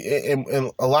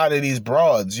in a lot of these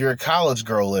broads, you're a college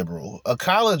girl liberal. A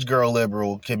college girl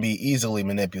liberal can be easily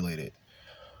manipulated.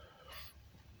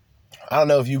 I don't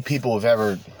know if you people have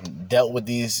ever dealt with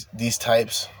these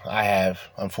types. I have,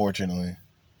 unfortunately.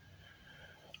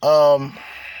 How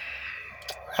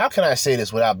can I say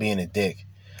this without being a dick?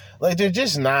 Like, they're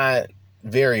just not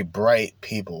very bright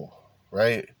people,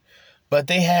 right? But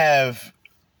they have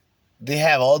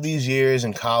all these years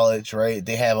in college, right?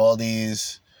 They have all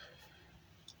these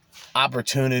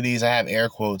opportunities. I have air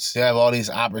quotes. They have all these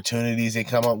opportunities they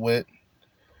come up with,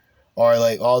 or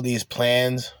like all these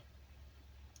plans.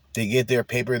 They get their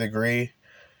paper degree,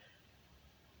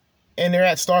 and they're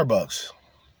at Starbucks.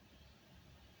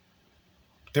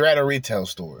 They're at a retail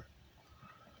store.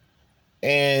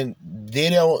 And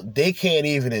they can't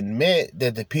even admit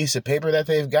that the piece of paper that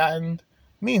they've gotten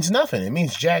means nothing. It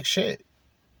means jack shit.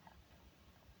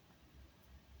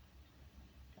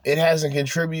 It hasn't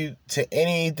contributed to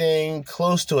anything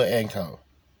close to an income.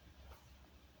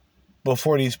 But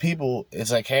for these people,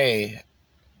 it's like, hey,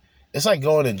 it's like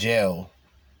going to jail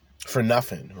for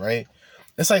nothing, right?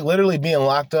 It's like literally being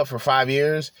locked up for 5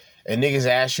 years and niggas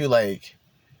ask you like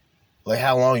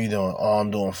how long you doing? Oh, I'm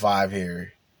doing 5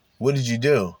 here. What did you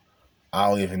do? I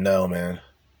don't even know, man.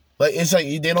 Like, it's like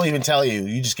they don't even tell you.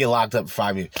 You just get locked up for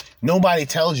 5 years. Nobody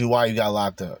tells you why you got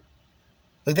locked up.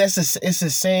 Like, it's the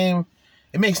same.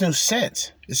 It makes no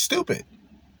sense. It's stupid.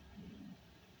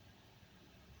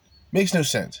 Makes no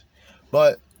sense.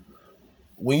 But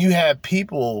when you have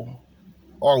people,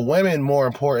 or women more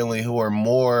importantly, who are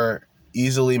more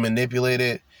easily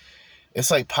manipulated,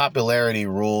 it's like popularity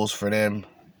rules for them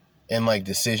and like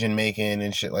decision making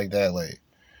and shit like that. Like,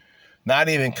 not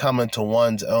even coming to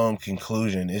one's own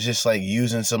conclusion. It's just like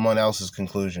using someone else's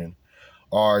conclusion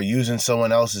or using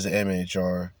someone else's image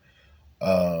or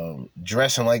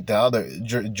dressing like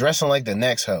the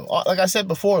next hoe. Like I said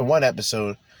before in one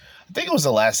episode, I think it was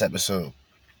the last episode,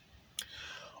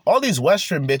 all these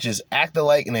Western bitches act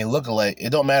alike and they look alike. It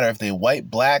don't matter if they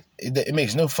white, black. It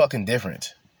makes no fucking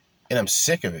difference. And I'm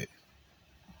sick of it.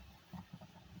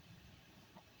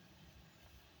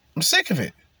 I'm sick of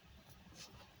it.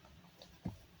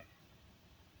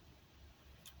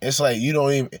 It's like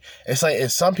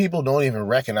some people don't even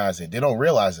recognize it. They don't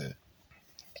realize it.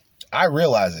 I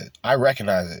realize it. I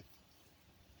recognize it.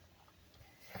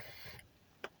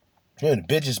 You know, the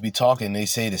bitches be talking, they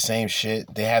say the same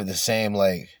shit. They have the same,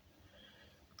 like,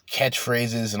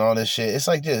 catchphrases and all this shit. It's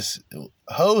like this.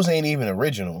 Hoes ain't even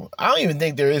original. I don't even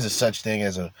think there is a such thing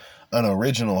as an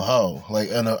original hoe. Like,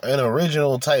 an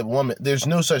original type woman. There's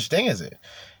no such thing as it.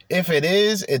 If it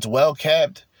is, it's well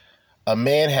kept. A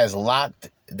man has locked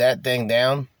that thing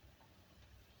down.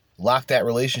 Locked that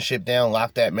relationship down.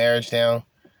 Locked that marriage down.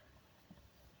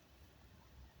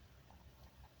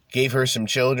 Gave her some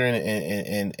children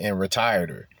and retired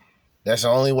her. That's the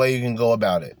only way you can go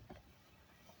about it.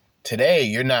 Today,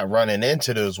 you're not running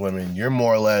into those women. You're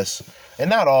more or less, and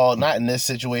not in this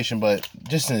situation, but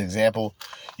just an example,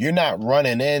 you're not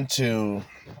running into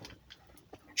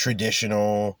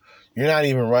traditional, you're not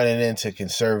even running into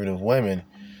conservative women.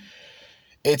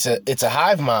 It's a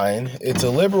hive mind. It's a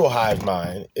liberal hive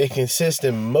mind. It consists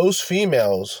of most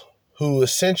females who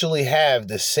essentially have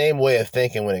the same way of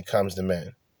thinking when it comes to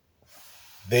men.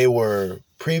 They were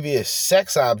previous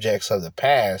sex objects of the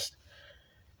past.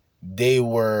 They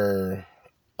were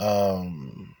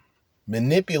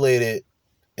manipulated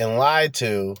and lied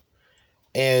to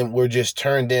and were just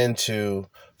turned into,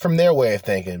 from their way of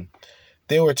thinking,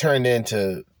 they were turned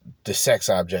into the sex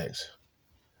objects.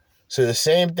 So the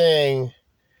same thing,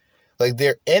 like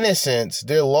their innocence,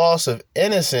 their loss of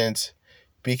innocence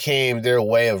became their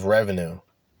way of revenue.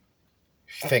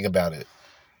 Think about it.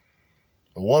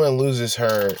 A woman loses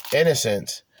her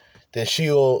innocence, then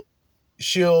she'll,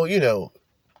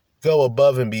 go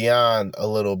above and beyond a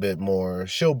little bit more.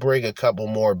 She'll break a couple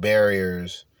more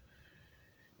barriers.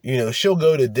 She'll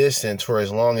go the distance for as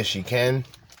long as she can.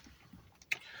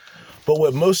 But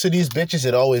with most of these bitches,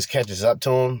 it always catches up to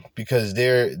them because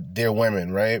they're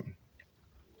women, right?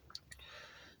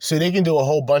 So they can do a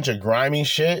whole bunch of grimy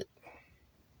shit.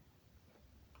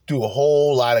 Do a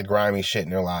whole lot of grimy shit in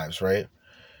their lives, right?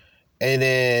 And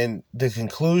then the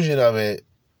conclusion of it,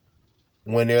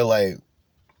 when they're like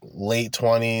late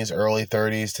 20s, early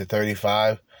 30s to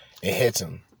 35, it hits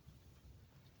them.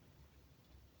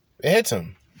 It hits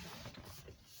them.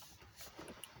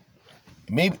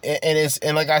 Maybe,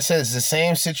 and like I said, it's the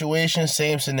same situation,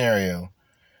 same scenario.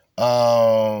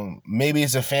 Maybe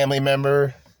it's a family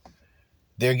member.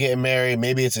 They're getting married.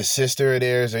 Maybe it's a sister of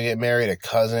theirs. They're getting married, a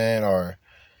cousin, or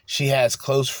she has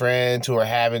close friends who are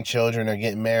having children or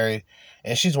getting married.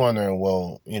 And she's wondering,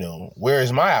 well, where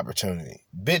is my opportunity?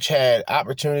 Bitch had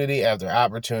opportunity after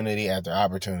opportunity after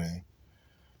opportunity.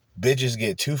 Bitches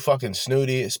get too fucking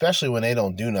snooty, especially when they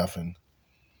don't do nothing.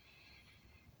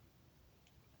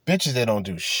 Bitches that don't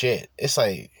do shit. It's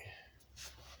like,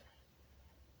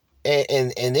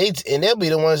 and they'll be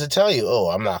the ones to tell you, oh,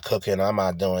 I'm not cooking, I'm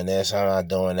not doing this, I'm not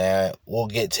doing that. We'll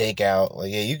get takeout.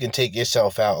 Like, yeah, you can take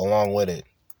yourself out along with it.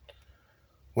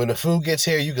 When the food gets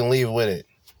here, you can leave with it.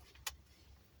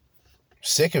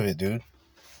 Sick of it, dude.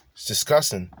 It's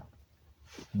disgusting.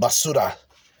 Basura.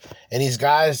 And these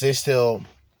guys, they still,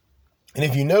 and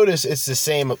if you notice, it's the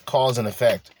same cause and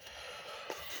effect.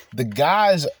 The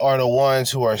guys are the ones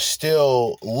who are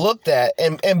still looked at,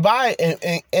 and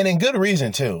in good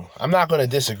reason too. I'm not going to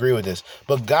disagree with this,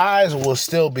 but guys will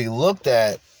still be looked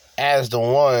at as the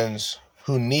ones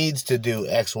who needs to do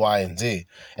X, Y, and Z.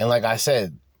 And like I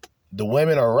said, the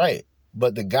women are right,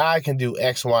 but the guy can do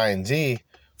X, Y, and Z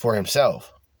for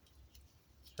himself,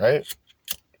 right?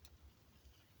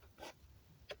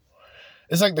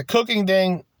 It's like the cooking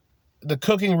thing, the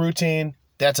cooking routine,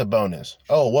 that's a bonus.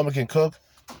 Oh, a woman can cook?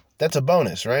 That's a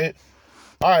bonus, right?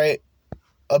 All right.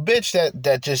 A bitch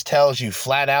that just tells you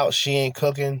flat out she ain't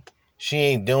cooking, she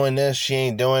ain't doing this, she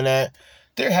ain't doing that,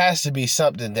 there has to be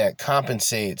something that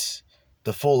compensates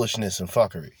the foolishness and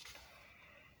fuckery.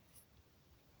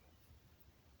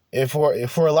 If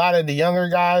for a lot of the younger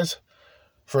guys,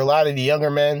 for a lot of the younger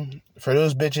men, for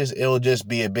those bitches, it will just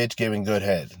be a bitch giving good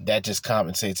head. That just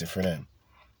compensates it for them.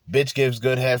 Bitch gives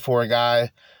good head for a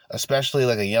guy, especially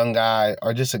like a young guy,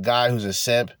 or just a guy who's a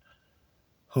simp,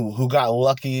 who got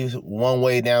lucky one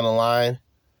way down the line.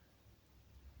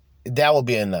 That will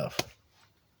be enough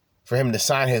for him to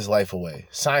sign his life away,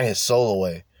 sign his soul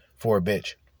away for a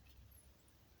bitch.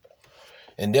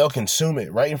 And they'll consume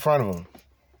it right in front of him.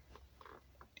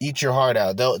 Eat your heart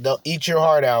out. They'll eat your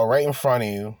heart out right in front of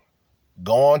you,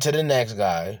 go on to the next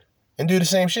guy, and do the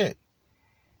same shit.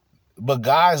 But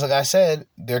guys, like I said,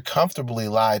 they're comfortably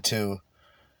lied to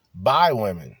by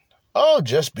women. Oh,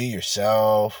 just be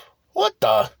yourself. What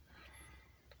the?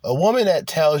 A woman that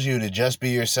tells you to just be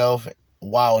yourself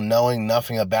while knowing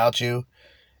nothing about you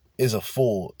is a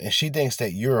fool. And she thinks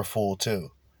that you're a fool too.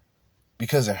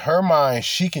 Because in her mind,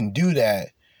 she can do that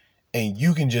and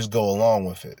you can just go along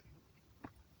with it.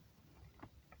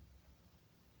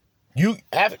 You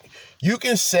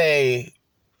can say,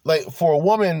 like, for a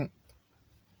woman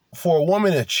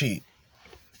to cheat,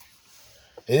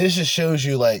 and this just shows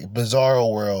you, like,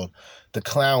 bizarro world, the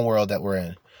clown world that we're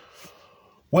in.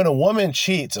 When a woman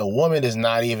cheats, a woman is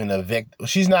not even a victim.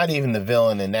 She's not even the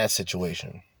villain in that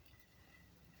situation.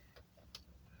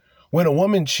 When a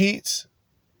woman cheats,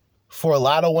 for a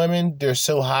lot of women, they're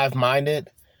so hive-minded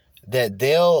that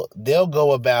they'll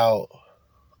go about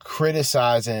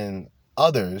criticizing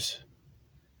others,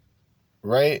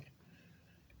 right?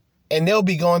 And they'll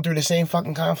be going through the same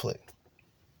fucking conflict.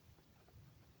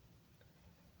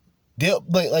 They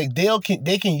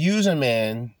can use a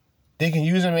man. They can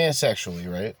use a man sexually,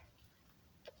 right?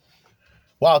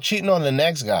 While cheating on the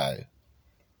next guy.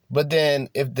 But then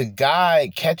if the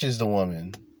guy catches the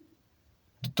woman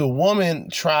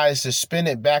tries to spin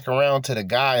it back around to the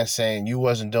guy and saying, you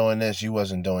wasn't doing this, you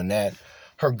wasn't doing that.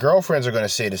 Her girlfriends are going to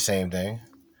say the same thing.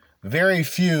 Very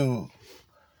few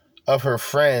of her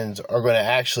friends are going to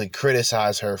actually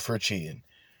criticize her for cheating.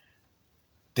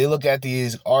 They look at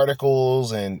these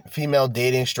articles and female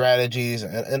dating strategies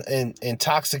and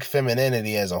toxic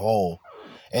femininity as a whole,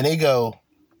 and they go,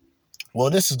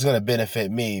 well, this is going to benefit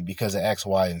me because of X,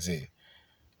 Y, and Z.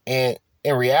 And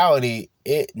in reality,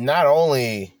 it not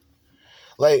only,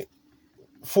 like,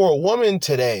 for a woman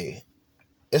today,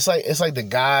 it's like the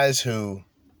guys who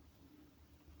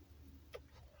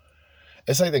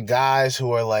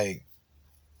are like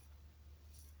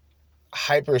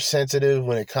hypersensitive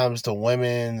when it comes to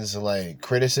women's like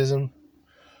criticism,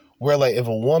 where like if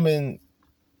a woman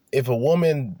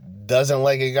doesn't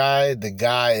like a guy, the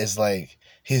guy is like,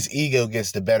 his ego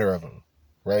gets the better of him,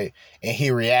 right? And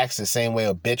he reacts the same way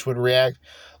a bitch would react.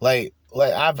 Like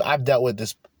I've dealt with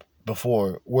this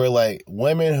before, where like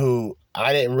women who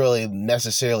I didn't really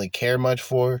necessarily care much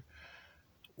for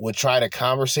would try to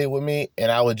conversate with me,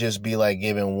 and I would just be like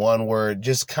giving one word,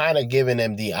 just kind of giving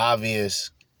them the obvious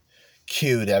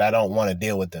cue that I don't want to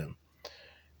deal with them.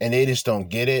 And they just don't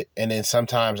get it. And then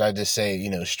sometimes I just say,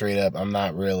 straight up, I'm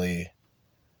not really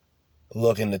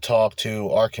looking to talk to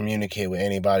or communicate with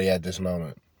anybody at this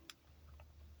moment.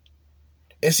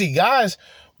 And see, guys,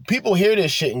 people hear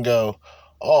this shit and go,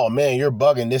 oh man, you're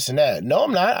bugging this and that. No,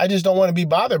 I'm not. I just don't want to be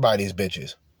bothered by these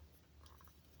bitches.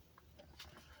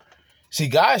 See,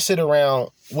 guys sit around,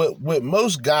 with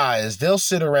most guys, they'll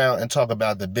sit around and talk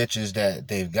about the bitches that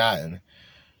they've gotten.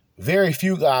 Very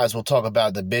few guys will talk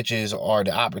about the bitches or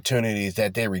the opportunities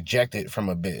that they rejected from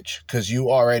a bitch, because you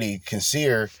already can see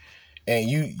her, and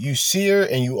you see her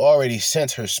and you already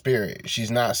sense her spirit.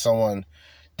 She's not someone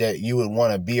that you would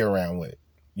want to be around with.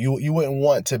 You wouldn't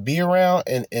want to be around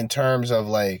in terms of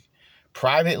like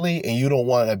privately, and you don't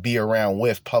want to be around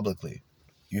with publicly.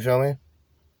 You feel me?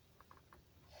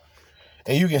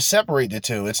 And you can separate the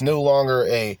two. It's no longer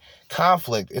a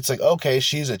conflict. It's like, okay,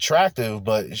 she's attractive,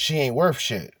 but she ain't worth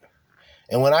shit.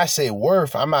 And when I say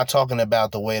worth, I'm not talking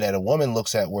about the way that a woman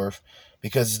looks at worth,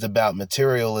 because it's about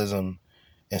materialism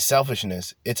and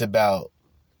selfishness. It's about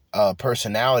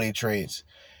personality traits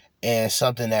and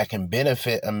something that can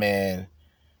benefit a man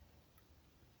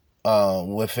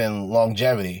within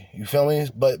longevity. You feel me?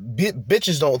 But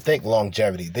bitches don't think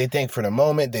longevity. They think for the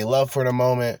moment. They love for the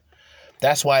moment.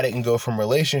 That's why they can go from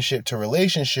relationship to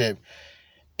relationship.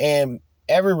 And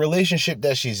every relationship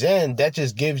that she's in, that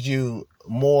just gives you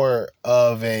more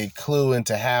of a clue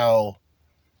into how,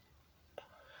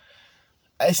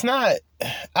 it's not,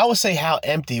 I would say how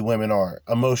empty women are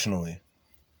emotionally.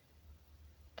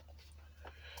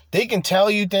 They can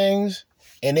tell you things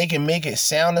and they can make it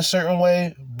sound a certain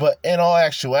way, but in all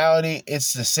actuality,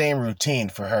 it's the same routine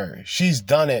for her. She's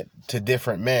done it to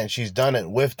different men. She's done it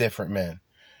with different men.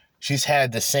 She's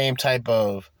had the same type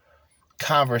of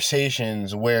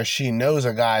conversations where she knows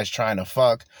a guy's trying to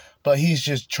fuck, but he's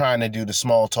just trying to do the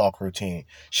small talk routine.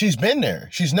 She's been there.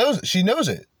 She knows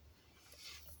it.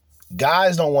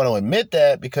 Guys don't want to admit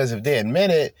that, because if they admit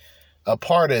it, a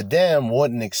part of them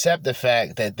wouldn't accept the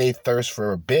fact that they thirst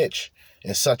for a bitch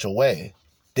in such a way.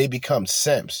 They become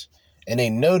simps, and they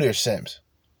know they're simps.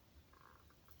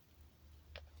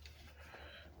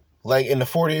 Like in the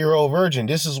 40-year-old virgin,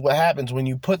 this is what happens when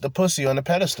you put the pussy on the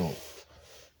pedestal.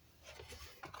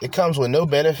 It comes with no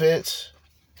benefits.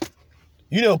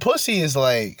 You know, pussy is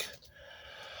like,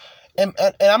 and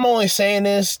I'm only saying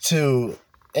this to,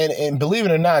 and believe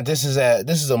it or not, this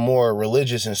is a more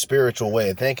religious and spiritual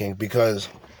way of thinking, because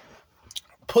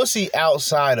pussy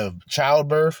outside of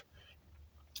childbirth,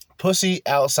 pussy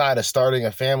outside of starting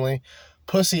a family,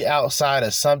 pussy outside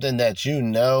of something that you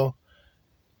know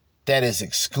that is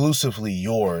exclusively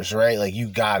yours, right? Like, you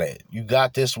got it. You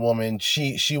got this woman.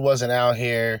 She wasn't out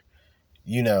here,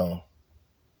 you know,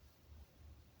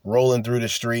 rolling through the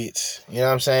streets. You know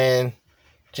what I'm saying?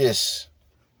 Just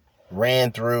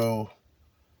ran through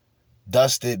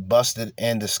dusted, busted,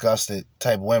 and disgusted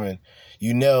type women.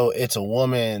 You know it's a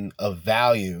woman of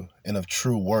value and of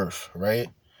true worth, right?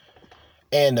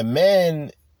 And the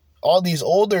men, all these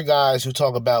older guys who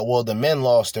talk about, well, the men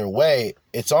lost their way,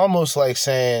 it's almost like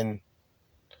saying,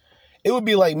 it would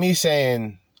be like me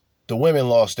saying the women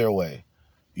lost their way.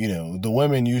 You know, the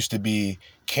women used to be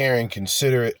caring,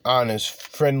 considerate, honest,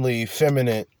 friendly,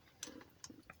 feminine.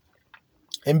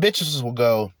 And bitches will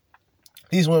go,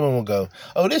 these women will go,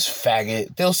 oh, this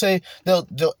faggot. They'll say, they'll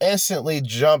instantly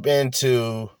jump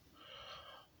into,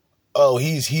 oh,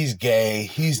 he's gay,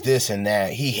 he's this and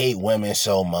that, he hate women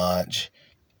so much.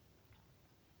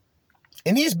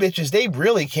 And these bitches, they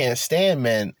really can't stand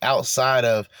men outside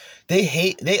of,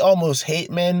 they almost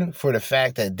hate men for the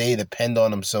fact that they depend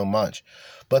on them so much.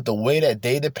 But the way that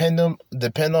they depend on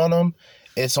them,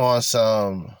 it's on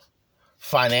some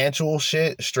financial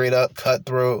shit, straight up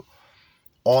cutthroat,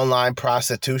 online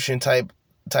prostitution type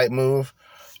move,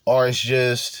 or it's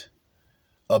just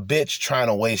a bitch trying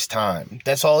to waste time.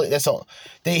 That's all.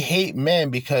 They hate men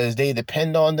because they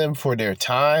depend on them for their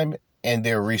time and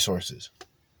their resources.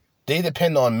 They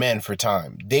depend on men for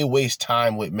time. They waste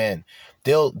time with men.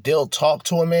 They'll talk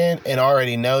to a man and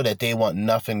already know that they want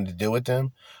nothing to do with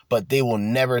them, but they will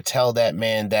never tell that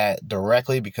man that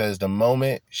directly, because the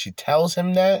moment she tells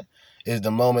him that is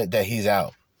the moment that he's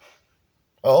out.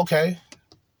 Oh, okay.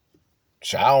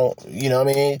 So I don't, you know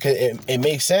what I mean? 'Cause it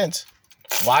makes sense.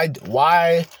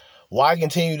 Why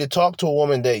continue to talk to a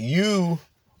woman that you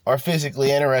are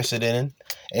physically interested in,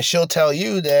 and she'll tell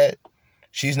you that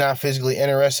she's not physically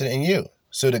interested in you?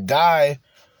 So the guy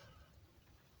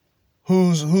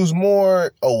who's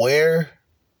more aware,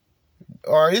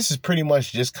 or this is pretty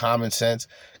much just common sense,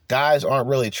 guys aren't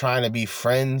really trying to be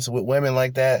friends with women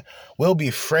like that. We'll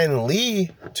be friendly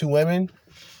to women.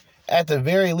 At the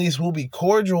very least, we'll be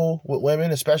cordial with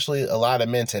women, especially a lot of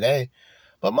men today.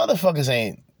 But motherfuckers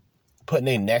ain't putting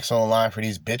their necks on the line for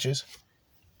these bitches.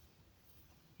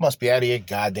 Must be out of your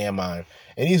goddamn mind.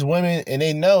 And these women, and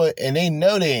they know it, and they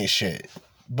know they ain't shit.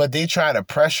 But they try to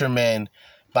pressure men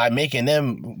by making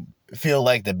them feel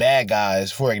like the bad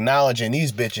guys for acknowledging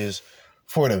these bitches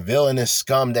for the villainous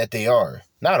scum that they are.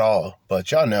 Not all,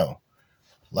 but y'all know.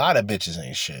 A lot of bitches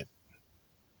ain't shit.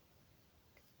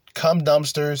 Cum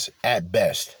dumpsters at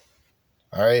best.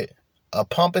 All right? A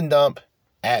pump and dump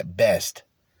at best.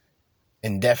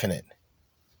 Indefinite.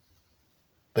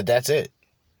 But that's it.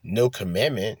 No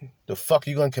commitment. The fuck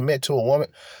you gonna commit to a woman?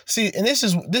 See, and this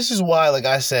is why, like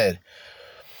I said,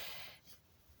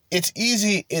 it's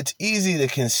easy to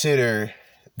consider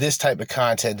this type of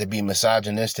content to be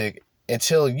misogynistic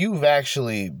until you've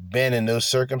actually been in those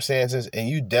circumstances and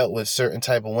you dealt with certain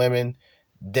type of women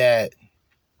that,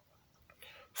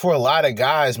 for a lot of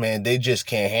guys, man, they just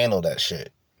can't handle that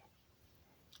shit.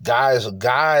 Guys,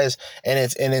 and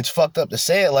it's fucked up to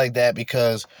say it like that,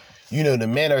 because, you know, the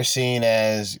men are seen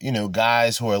as, you know,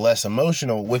 guys who are less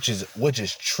emotional, which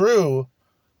is true,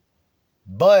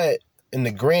 but in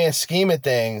the grand scheme of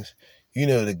things, you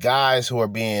know, the guys who are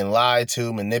being lied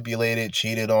to, manipulated,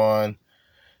 cheated on,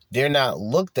 they're not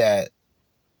looked at.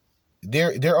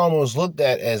 They're almost looked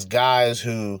at as guys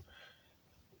who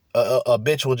a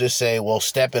bitch will just say, well,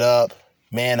 step it up,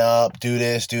 man up, do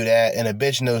this, do that. And a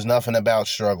bitch knows nothing about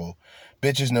struggle.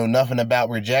 Bitches know nothing about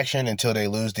rejection until they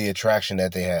lose the attraction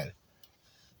that they had.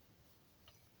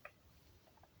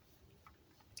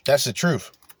 That's the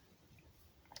truth.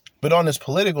 But on this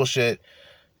political shit,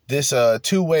 this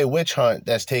two-way witch hunt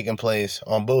that's taking place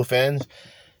on both ends,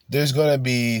 there's going to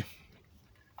be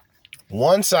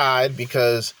one side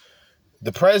because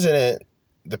the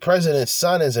president's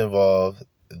son is involved.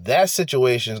 That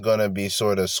situation is going to be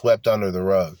sort of swept under the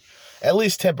rug, at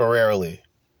least temporarily.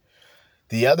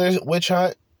 The other witch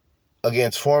hunt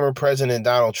against former President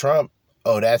Donald Trump,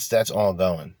 oh, that's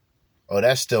ongoing. Oh,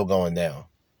 that's still going down.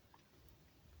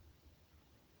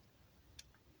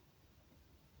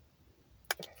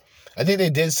 I think they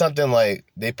did something like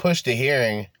they pushed the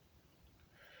hearing.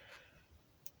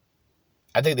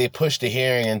 I think they pushed the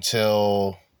hearing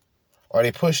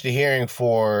they pushed the hearing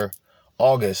for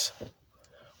August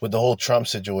with the whole Trump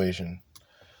situation.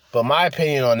 But my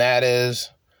opinion on that is,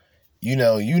 you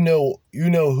know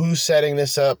who's setting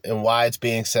this up and why it's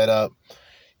being set up.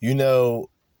 You know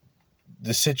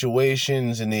the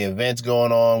situations and the events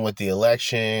going on with the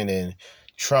election and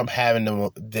Trump having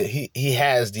he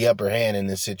has the upper hand in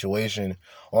this situation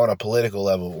on a political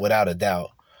level, without a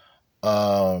doubt.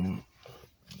 The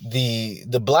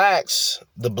blacks,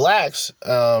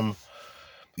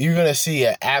 you're gonna see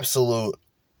an absolute,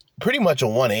 pretty much a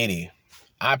 180.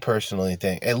 I personally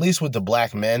think, at least with the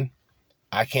black men.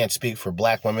 I can't speak for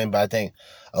black women, but I think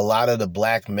a lot of the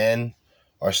black men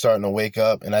are starting to wake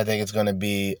up, and I think it's gonna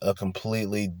be a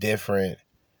completely different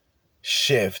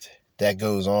shift that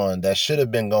goes on, that should have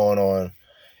been going on.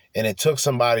 And it took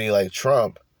somebody like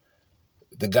Trump,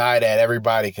 the guy that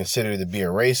everybody considered to be a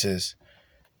racist,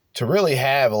 to really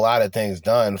have a lot of things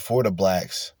done for the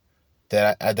blacks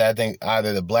that I think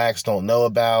either the blacks don't know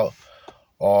about,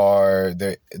 or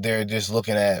they're just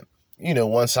looking at,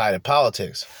 one-sided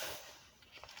politics.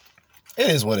 It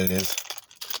is what it is.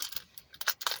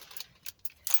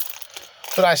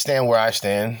 But I stand where I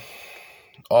stand,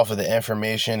 off of the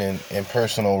information and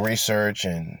personal research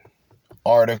and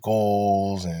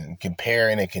articles and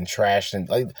comparing and contrasting,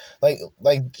 like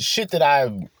shit that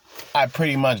I've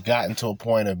pretty much gotten to a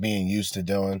point of being used to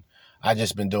doing. I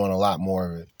just been doing a lot more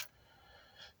of it.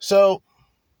 So,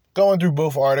 going through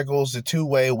both articles, the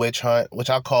two-way witch hunt, which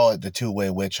I'll call it the two-way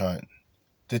witch hunt.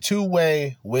 The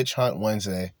two-way witch hunt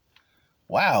Wednesday.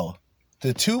 Wow.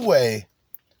 The two-way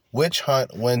witch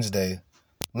hunt Wednesday.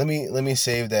 Let me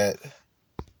save that.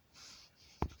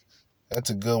 That's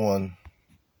a good one.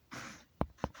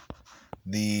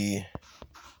 The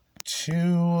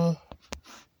two-way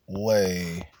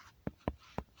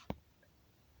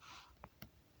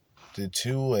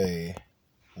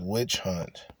witch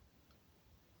hunt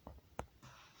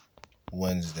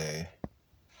Wednesday.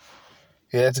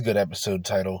 Yeah, that's a good episode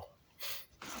title.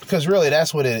 Because really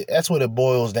that's what it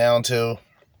boils down to.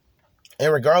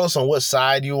 And regardless on what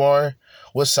side you're on,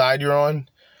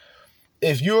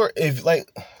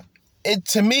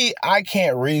 to me, I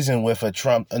can't reason with with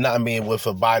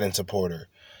a Biden supporter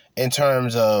in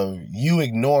terms of you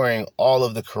ignoring all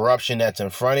of the corruption that's in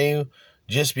front of you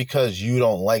just because you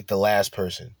don't like the last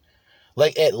person.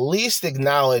 Like, at least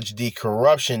acknowledge the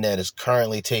corruption that is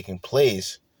currently taking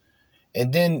place,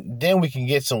 and then we can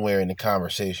get somewhere in the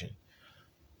conversation.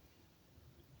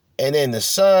 And then the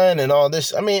sun and all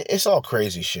this, it's all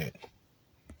crazy shit.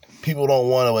 People don't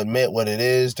want to admit what it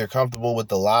is. They're comfortable with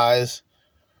the lies.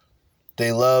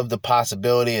 They love the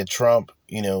possibility of Trump,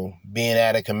 being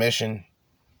out of commission.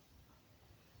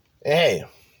 And hey,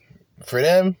 for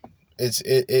them, it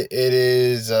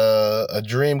is a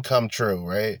dream come true,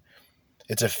 right?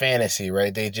 It's a fantasy,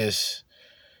 right? They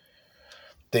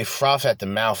froth at the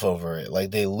mouth over it.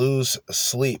 Like, they lose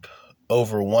sleep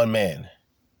over one man,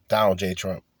 Donald J.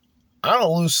 Trump. I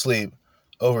don't lose sleep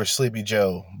over Sleepy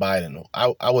Joe Biden.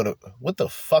 I would have, what the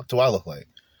fuck do I look like?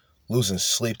 Losing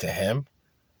sleep to him?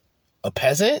 A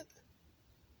peasant?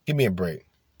 Give me a break.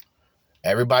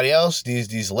 Everybody else,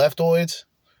 these leftoids,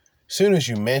 as soon as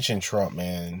you mention Trump,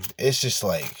 man, it's just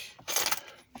like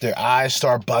their eyes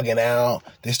start bugging out.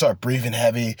 They start breathing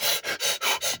heavy.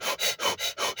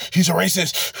 He's a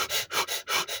racist.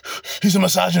 He's a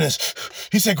misogynist.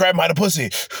 He said grab him by the pussy.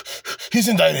 He's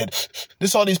indicted.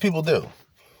 This all these people do.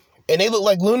 And they look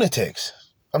like lunatics.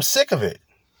 I'm sick of it.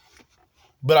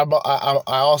 But I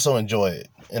also enjoy it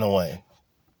in a way.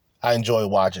 I enjoy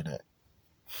watching it.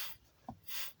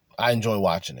 I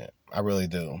really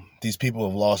do. These people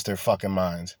have lost their fucking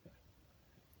minds.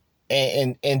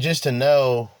 And just to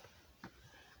know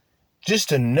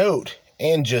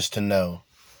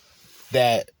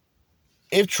that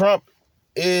if Trump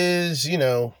is,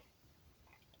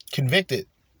 convicted,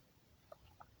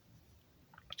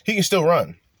 he can still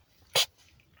run.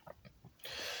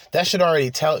 That should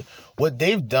already tell what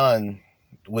they've done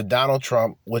with Donald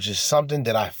Trump, which is something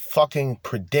that I fucking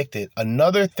predicted.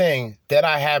 Another thing that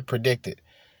I have predicted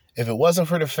if it wasn't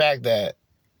for the fact that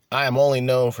I am only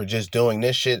known for just doing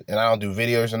this shit and I don't do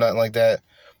videos or nothing like that,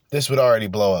 this would already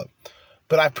blow up.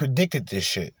 But I predicted this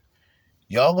shit.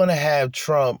 Y'all gonna have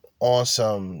Trump on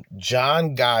some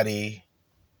John Gotti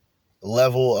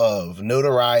level of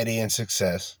notoriety and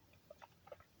success,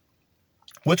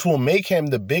 which will make him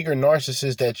the bigger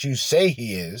narcissist that you say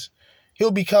he is.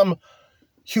 He'll become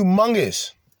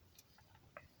humongous.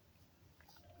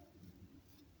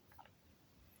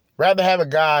 Rather have a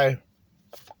guy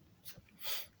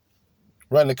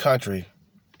run the country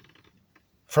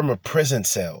from a prison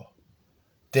cell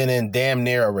than in damn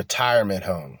near a retirement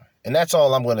home. And that's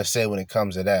all I'm going to say when it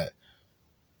comes to that.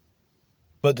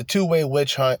 But the two-way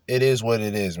witch hunt, it is what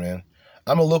it is, man.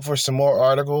 I'm going to look for some more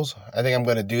articles. I think I'm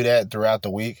going to do that throughout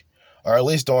the week, or at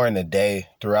least during the day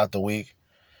throughout the week.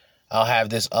 I'll have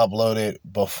this uploaded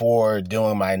before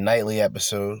doing my nightly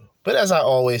episode. But as I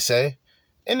always say,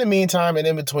 in the meantime and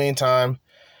in between time,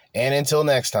 and until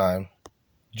next time,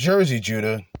 Jersey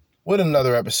Judah with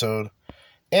another episode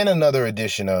and another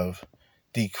edition of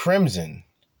the Crimson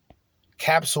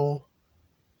Capsule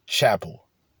Chapel.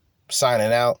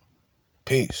 Signing out.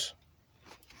 Peace.